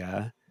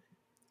media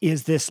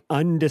is this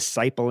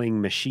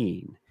undiscipling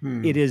machine.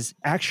 It is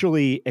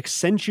actually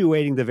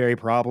accentuating the very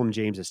problem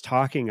James is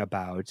talking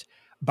about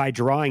by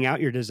drawing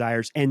out your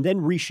desires and then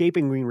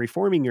reshaping and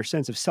reforming your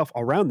sense of self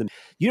around them.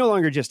 You no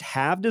longer just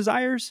have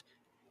desires,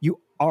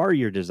 you are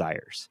your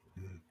desires.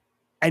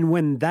 And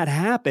when that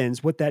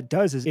happens, what that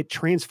does is it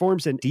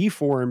transforms and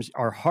deforms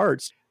our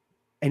hearts.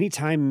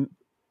 Anytime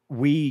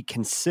we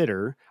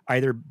consider,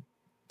 either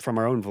from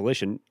our own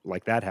volition,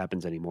 like that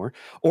happens anymore,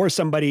 or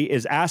somebody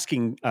is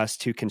asking us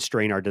to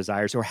constrain our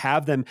desires or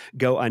have them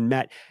go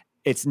unmet,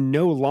 it's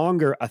no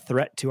longer a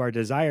threat to our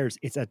desires.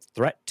 It's a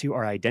threat to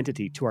our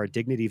identity, to our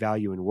dignity,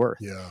 value, and worth.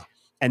 Yeah.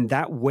 And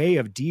that way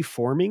of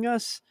deforming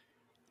us,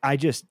 I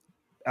just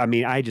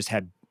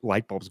had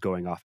light bulbs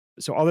going off.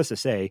 So all this to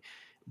say,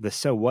 the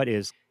so what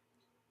is,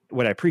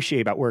 what I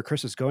appreciate about where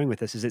Chris was going with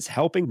this is it's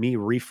helping me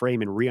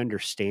reframe and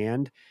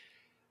re-understand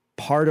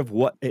part of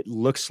what it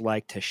looks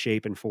like to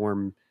shape and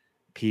form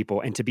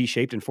people and to be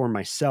shaped and form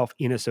myself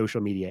in a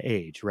social media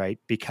age, right?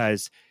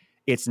 Because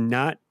it's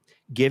not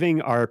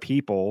giving our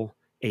people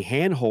a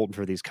handhold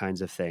for these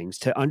kinds of things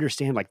to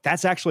understand like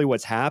that's actually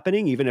what's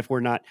happening, even if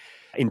we're not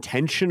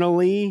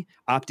intentionally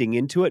opting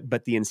into it,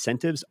 but the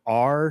incentives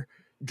are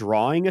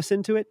drawing us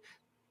into it.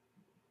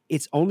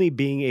 It's only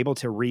being able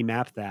to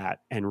remap that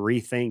and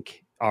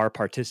rethink our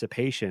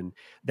participation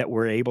that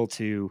we're able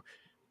to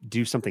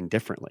do something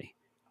differently.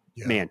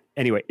 Yeah. Man,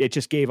 anyway, it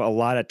just gave a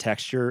lot of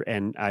texture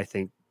and I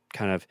think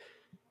kind of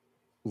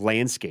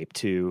landscape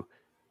to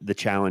the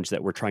challenge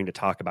that we're trying to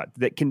talk about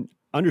that can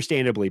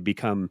understandably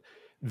become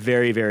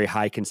very, very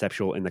high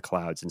conceptual in the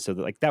clouds. And so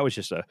that was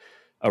just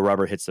a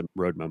rubber hits the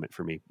road moment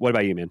for me. What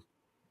about you, man?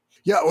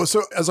 Yeah. Well,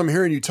 so as I'm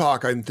hearing you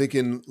talk, I'm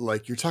thinking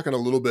like you're talking a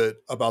little bit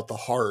about the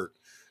heart.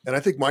 And I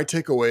think my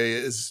takeaway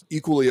is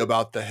equally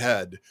about the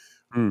head.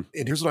 And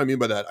here's what I mean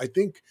by that. I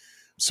think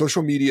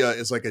social media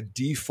is like a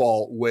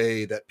default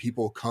way that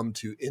people come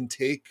to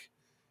intake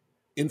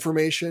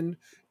information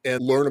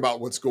and learn about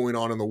what's going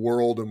on in the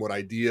world and what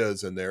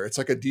ideas in there. It's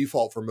like a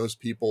default for most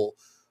people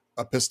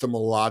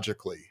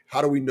epistemologically.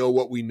 How do we know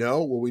what we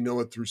know? Well, we know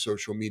it through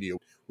social media.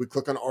 We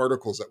click on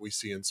articles that we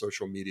see in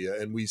social media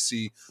and we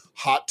see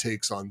hot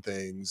takes on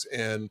things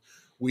and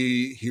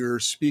we hear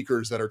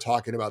speakers that are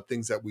talking about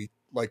things that we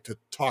like to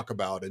talk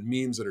about and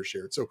memes that are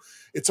shared. So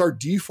it's our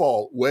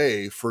default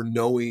way for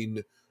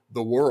knowing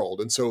the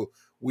world. And so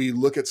we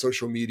look at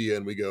social media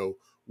and we go,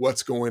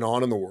 what's going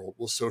on in the world?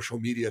 Well, social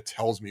media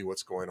tells me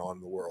what's going on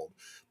in the world.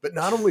 But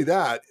not only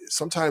that,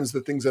 sometimes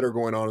the things that are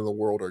going on in the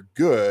world are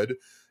good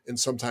and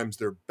sometimes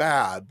they're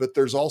bad, but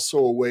there's also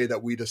a way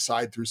that we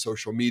decide through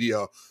social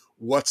media,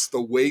 what's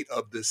the weight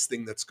of this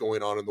thing that's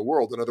going on in the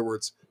world? In other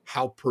words,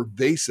 how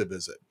pervasive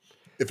is it?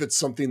 If it's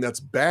something that's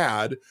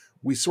bad,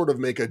 we sort of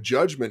make a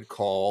judgment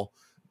call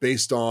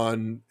based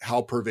on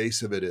how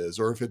pervasive it is,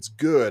 or if it's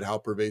good, how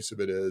pervasive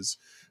it is,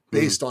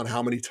 based on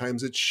how many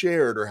times it's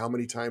shared or how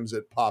many times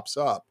it pops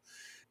up.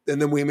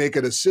 And then we make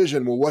a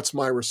decision, well, what's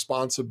my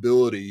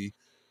responsibility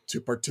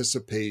to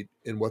participate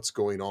in what's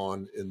going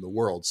on in the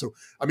world? So,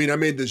 I mean, I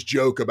made this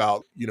joke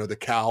about, the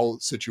cow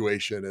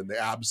situation and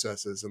the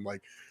abscesses and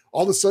like,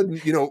 all of a sudden,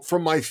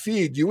 from my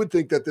feed, you would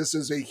think that this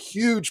is a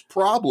huge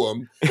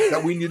problem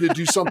that we need to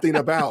do something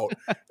about.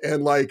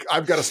 And like,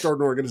 I've got to start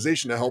an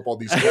organization to help all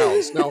these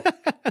cows. Now,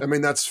 I mean,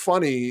 that's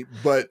funny,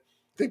 but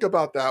think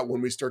about that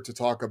when we start to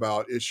talk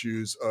about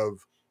issues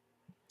of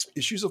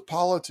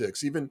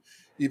politics, even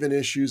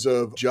issues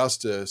of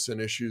justice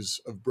and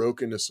issues of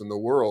brokenness in the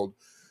world.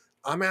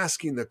 I'm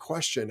asking the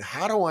question,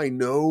 how do I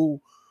know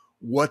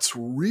what's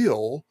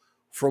real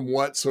from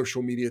what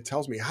social media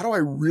tells me? How do I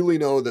really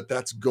know that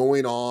that's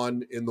going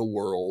on in the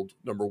world,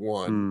 number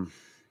one?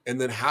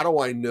 And then how do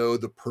I know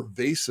the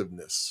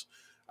pervasiveness?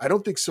 I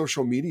don't think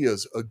social media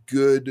is a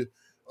good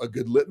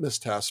litmus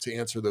test to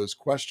answer those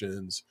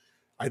questions.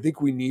 I think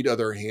we need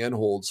other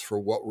handholds for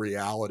what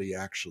reality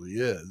actually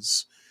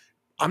is.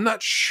 I'm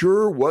not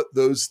sure what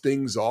those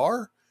things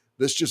are.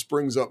 This just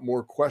brings up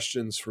more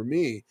questions for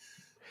me,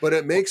 but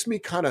it makes me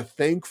kind of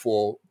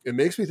thankful. It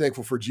makes me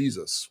thankful for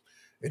Jesus.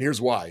 And here's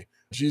why.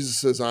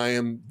 Jesus says, I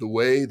am the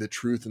way, the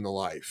truth, and the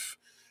life.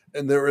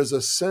 And there is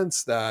a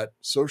sense that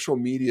social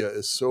media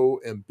is so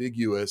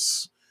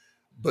ambiguous,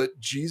 but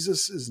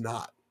Jesus is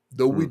not.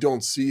 Though we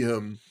don't see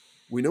him,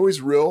 we know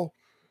he's real.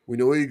 We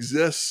know he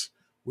exists.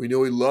 We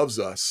know he loves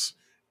us.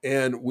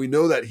 And we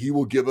know that he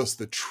will give us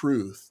the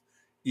truth,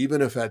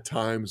 even if at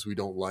times we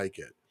don't like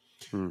it.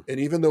 And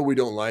even though we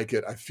don't like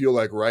it, I feel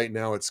like right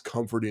now it's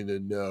comforting to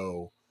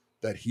know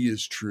that he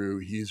is true.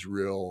 He's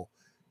real.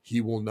 He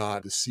will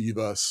not deceive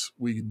us.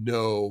 We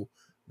know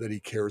that he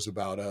cares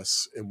about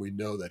us and we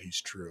know that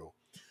he's true.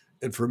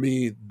 And for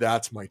me,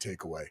 that's my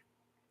takeaway.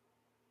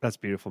 That's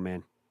beautiful,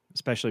 man.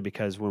 Especially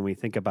because when we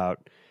think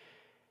about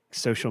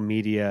social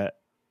media,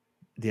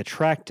 the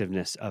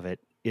attractiveness of it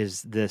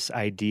is this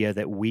idea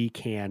that we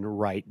can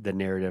write the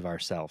narrative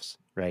ourselves,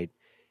 right?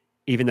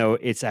 Even though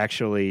it's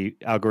actually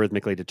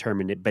algorithmically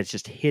determined, but it's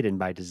just hidden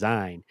by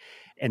design.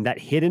 And that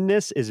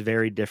hiddenness is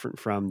very different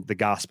from the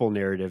gospel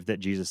narrative that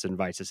Jesus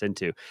invites us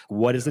into.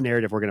 What is the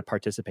narrative we're going to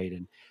participate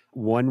in?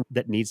 One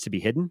that needs to be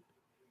hidden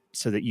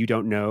so that you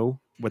don't know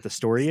what the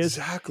story is?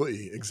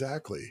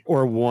 Exactly.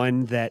 Or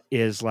one that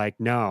is like,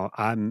 no,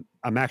 I'm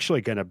actually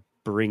going to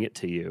bring it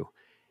to you.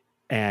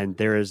 And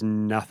there is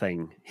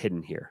nothing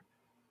hidden here.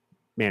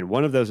 Man,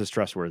 one of those is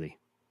trustworthy.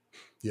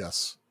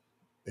 Yes.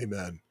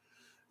 Amen.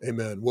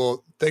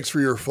 Well, thanks for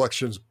your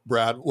reflections,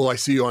 Brad. Will I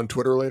see you on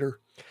Twitter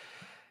later?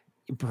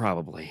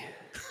 Probably.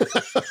 All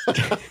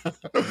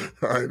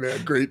right,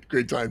 man.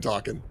 Great time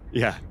talking.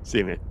 Yeah. See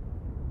you, man.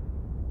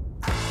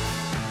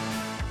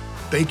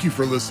 Thank you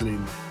for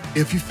listening.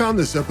 If you found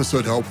this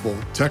episode helpful,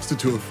 text it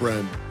to a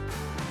friend.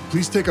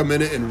 Please take a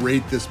minute and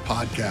rate this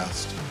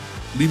podcast.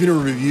 Leaving a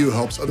review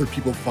helps other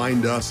people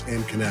find us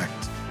and connect.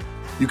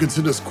 You can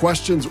send us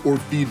questions or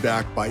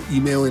feedback by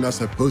emailing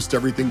us at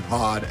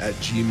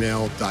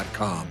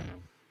posteverythingpod@gmail.com.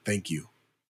 Thank you.